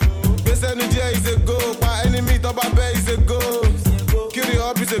go. Bese Nigeria is a go. Pa enemy Toba Bay is a go. Kiri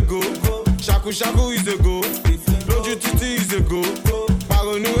Up is a go. Shaku Shaku is a go. Loju Titi is a go.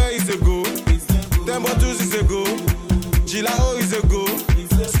 Paronue is a go. Tembo Tools is a go. Jilao is a go.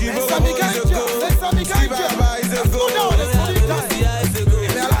 Skibo is a go. Skibaba is a go.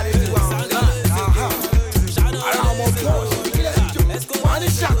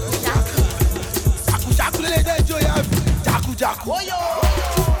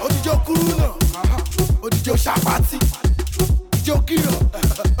 Odijo Kuruna, Odijo Shapati, Ijo Kiro,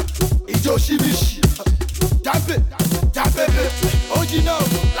 Ijo Shibishi, Jabebe, Ojino,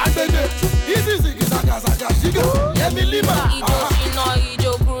 Lagbebe, Easy Ziggy Zaga, Shiga, Yemi Lima,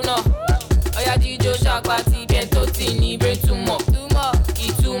 Ijo Kuruna, Oya Dijo Shapati, Bento Tini, Bretumo,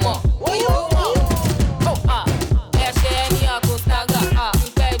 Itumo, Esheni Akostaga,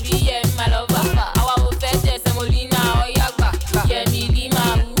 Baby, yeah, my lover, our Fete Semolina, Oyagba, Yemi Lima,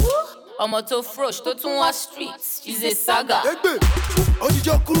 Omo to Frosh, to Tunwa Streets, she's a saga.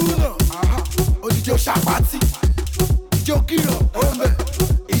 Odijo Kuruna, Odijo Shapati, Ijo Kiro,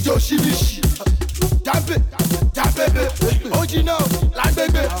 Ijo Shibishi, Jabebe, Ojino,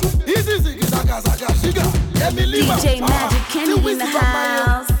 Lagbebe, Easy Ziggy Zaga, Shiga, Yemi Lima, DJ Magic Kennedy in the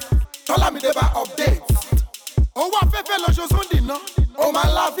house. Tola mi deba update. Oh, what fefe lo shosundi no? Oh, my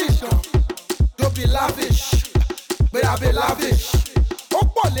lavish, don't be lavish, but I be lavish. Oh,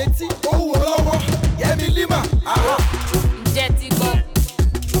 quality, oh, lowo, Yemi Lima, Jetty go,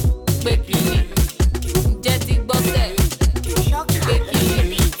 Bekini, Jetty bosse,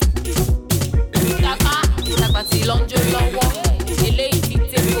 Bekini, Takati lonjo lowo, Eleyi ti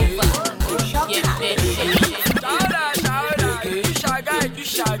take over,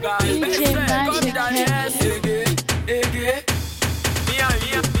 Shaga, DJ Magic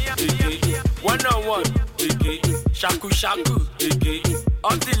Kennedy. One-on-one, Shaku,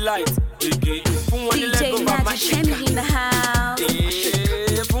 on the light, DJ Magic Kennedy in the house.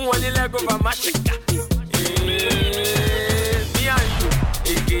 Me and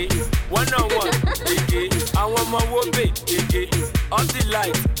you, one-on-one, I want my wobe, on the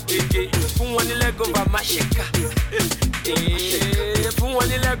light, fun one leg over my shaka. Fun one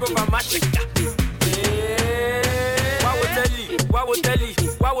leg over my shaka.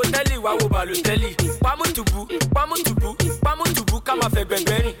 Wa wo Balotelli, Pamutubu, kama fe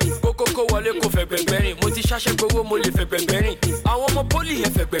gbẹ̀gbẹ̀rin, kókókó wọlé kó fẹ́ gbẹ̀gbẹ̀rin, mo ti ṣaṣẹ́ gbowó mo lè fẹ́ gbẹ̀gbẹ̀rin, àwọn ọmọ poli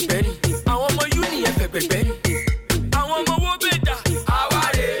yẹn fẹ́ gbẹ̀gbẹ̀rin, àwọn ọmọ uni yẹn fẹ́ gbẹ̀gbẹ̀rin, àwọn ọmọ wo bèdà,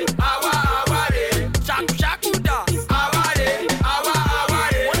 àwárè, ṣàkúṣàkú dà, àwárè,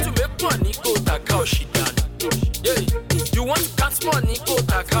 wọ́n tún make money kó tàkà òṣì dànù, you want to count money kó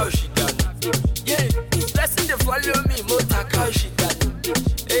tàkà òṣì dànù, blessing dey follow me mo tàkà òṣì dànù.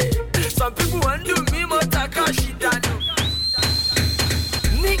 Some people want to me more Takashi Dano.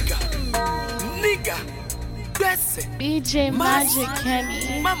 Nigga, blessing. DJ Magic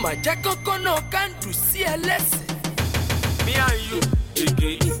Kennedy. Mama, Jacoco no can do CLS. Me and you,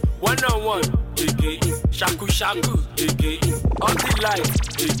 one-on-one, shaku, on the light,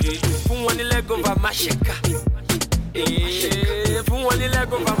 fun one leg over my shaka. Fun one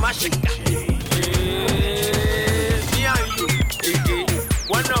leg over my shaka. Me and you,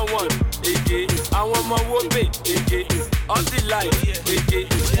 one-on-one. I want my wobe, on the light,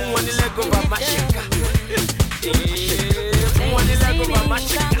 one leg over my shaka. One leg over my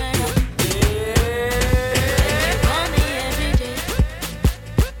shaka.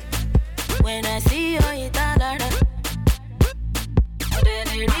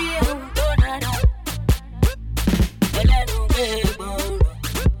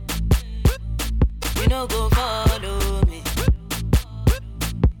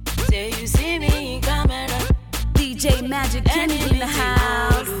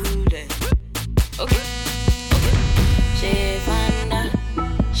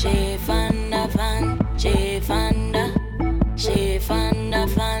 She fanda fan, she fanda, she fanda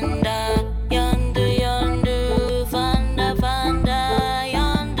fanda. Yondu yondu, fanda fanda,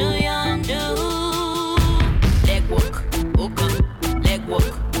 yondu yondu. Leg walk, oka, leg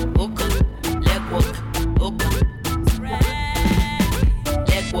walk, oka, leg walk, oka.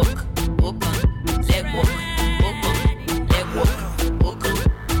 Leg walk, oka, leg walk, oka, leg walk, oka.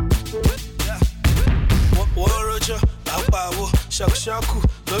 Worojo, apawo, shakushaku,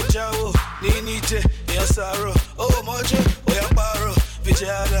 lojawo, ninite, yasaro, oh mojo, oyaparo, Vijay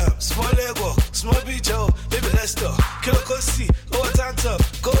Adams, small leg walk, small beach, oh, baby let's go, Kilokosi, oh tanto,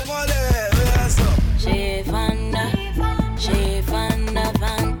 go mole, where's up? She fanda fan, she fanda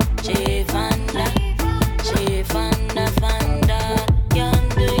fanda.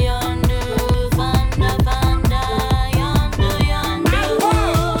 Yondu yondu, fanda fanda, yondu yondu.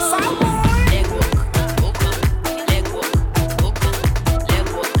 Leg walk, oka, leg walk, oka, leg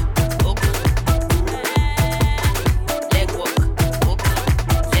walk, oka. Leg walk, oka,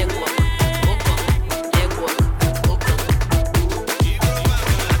 leg walk, oka, leg walk, oka.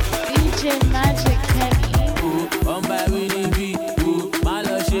 DJ Magic Kenny. One by Winnie B, my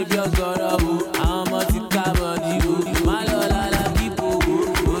love shape your sorrow, I'm a tika body, my love la la people,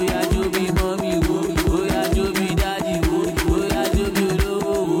 oh yeah, Joby mommy, oh yeah, Joby daddy, oh yeah, Joby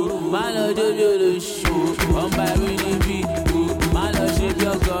logo, my love Joby lo show. One by Winnie B, my love shape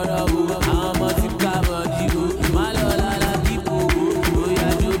your sorrow, I'm a tika body, my love la la people, oh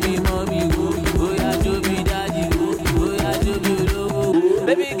yeah, Joby mommy, oh yeah, Joby daddy, oh yeah, Joby logo.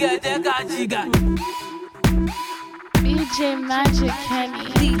 Baby girl, take a chica. DJ Magic Kenny.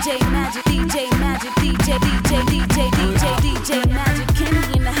 DJ Magic, DJ Magic, DJ Magic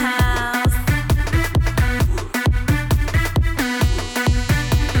Kenny in the house.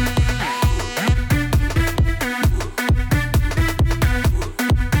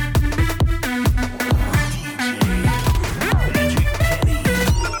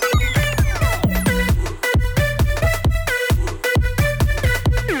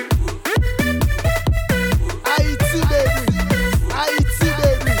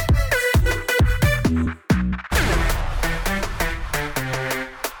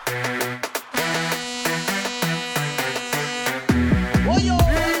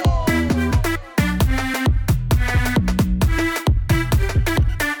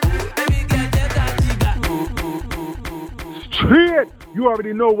 Shit, you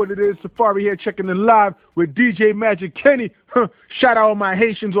already know what it is. Safari here checking in live with DJ Magic Kenny. Shout out all my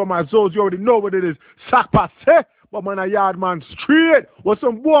Haitians, all my Zoes. You already know what it is. Sac passe, but man a yard man straight. What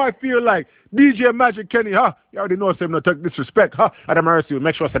some boy feel like. DJ Magic Kenny, huh? You already know some no take disrespect, huh? Out of mercy,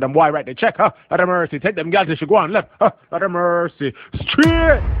 make sure I say them boy right the check, huh? Out of mercy, take them guys they should go on left, huh? Out of mercy,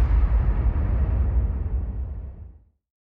 straight.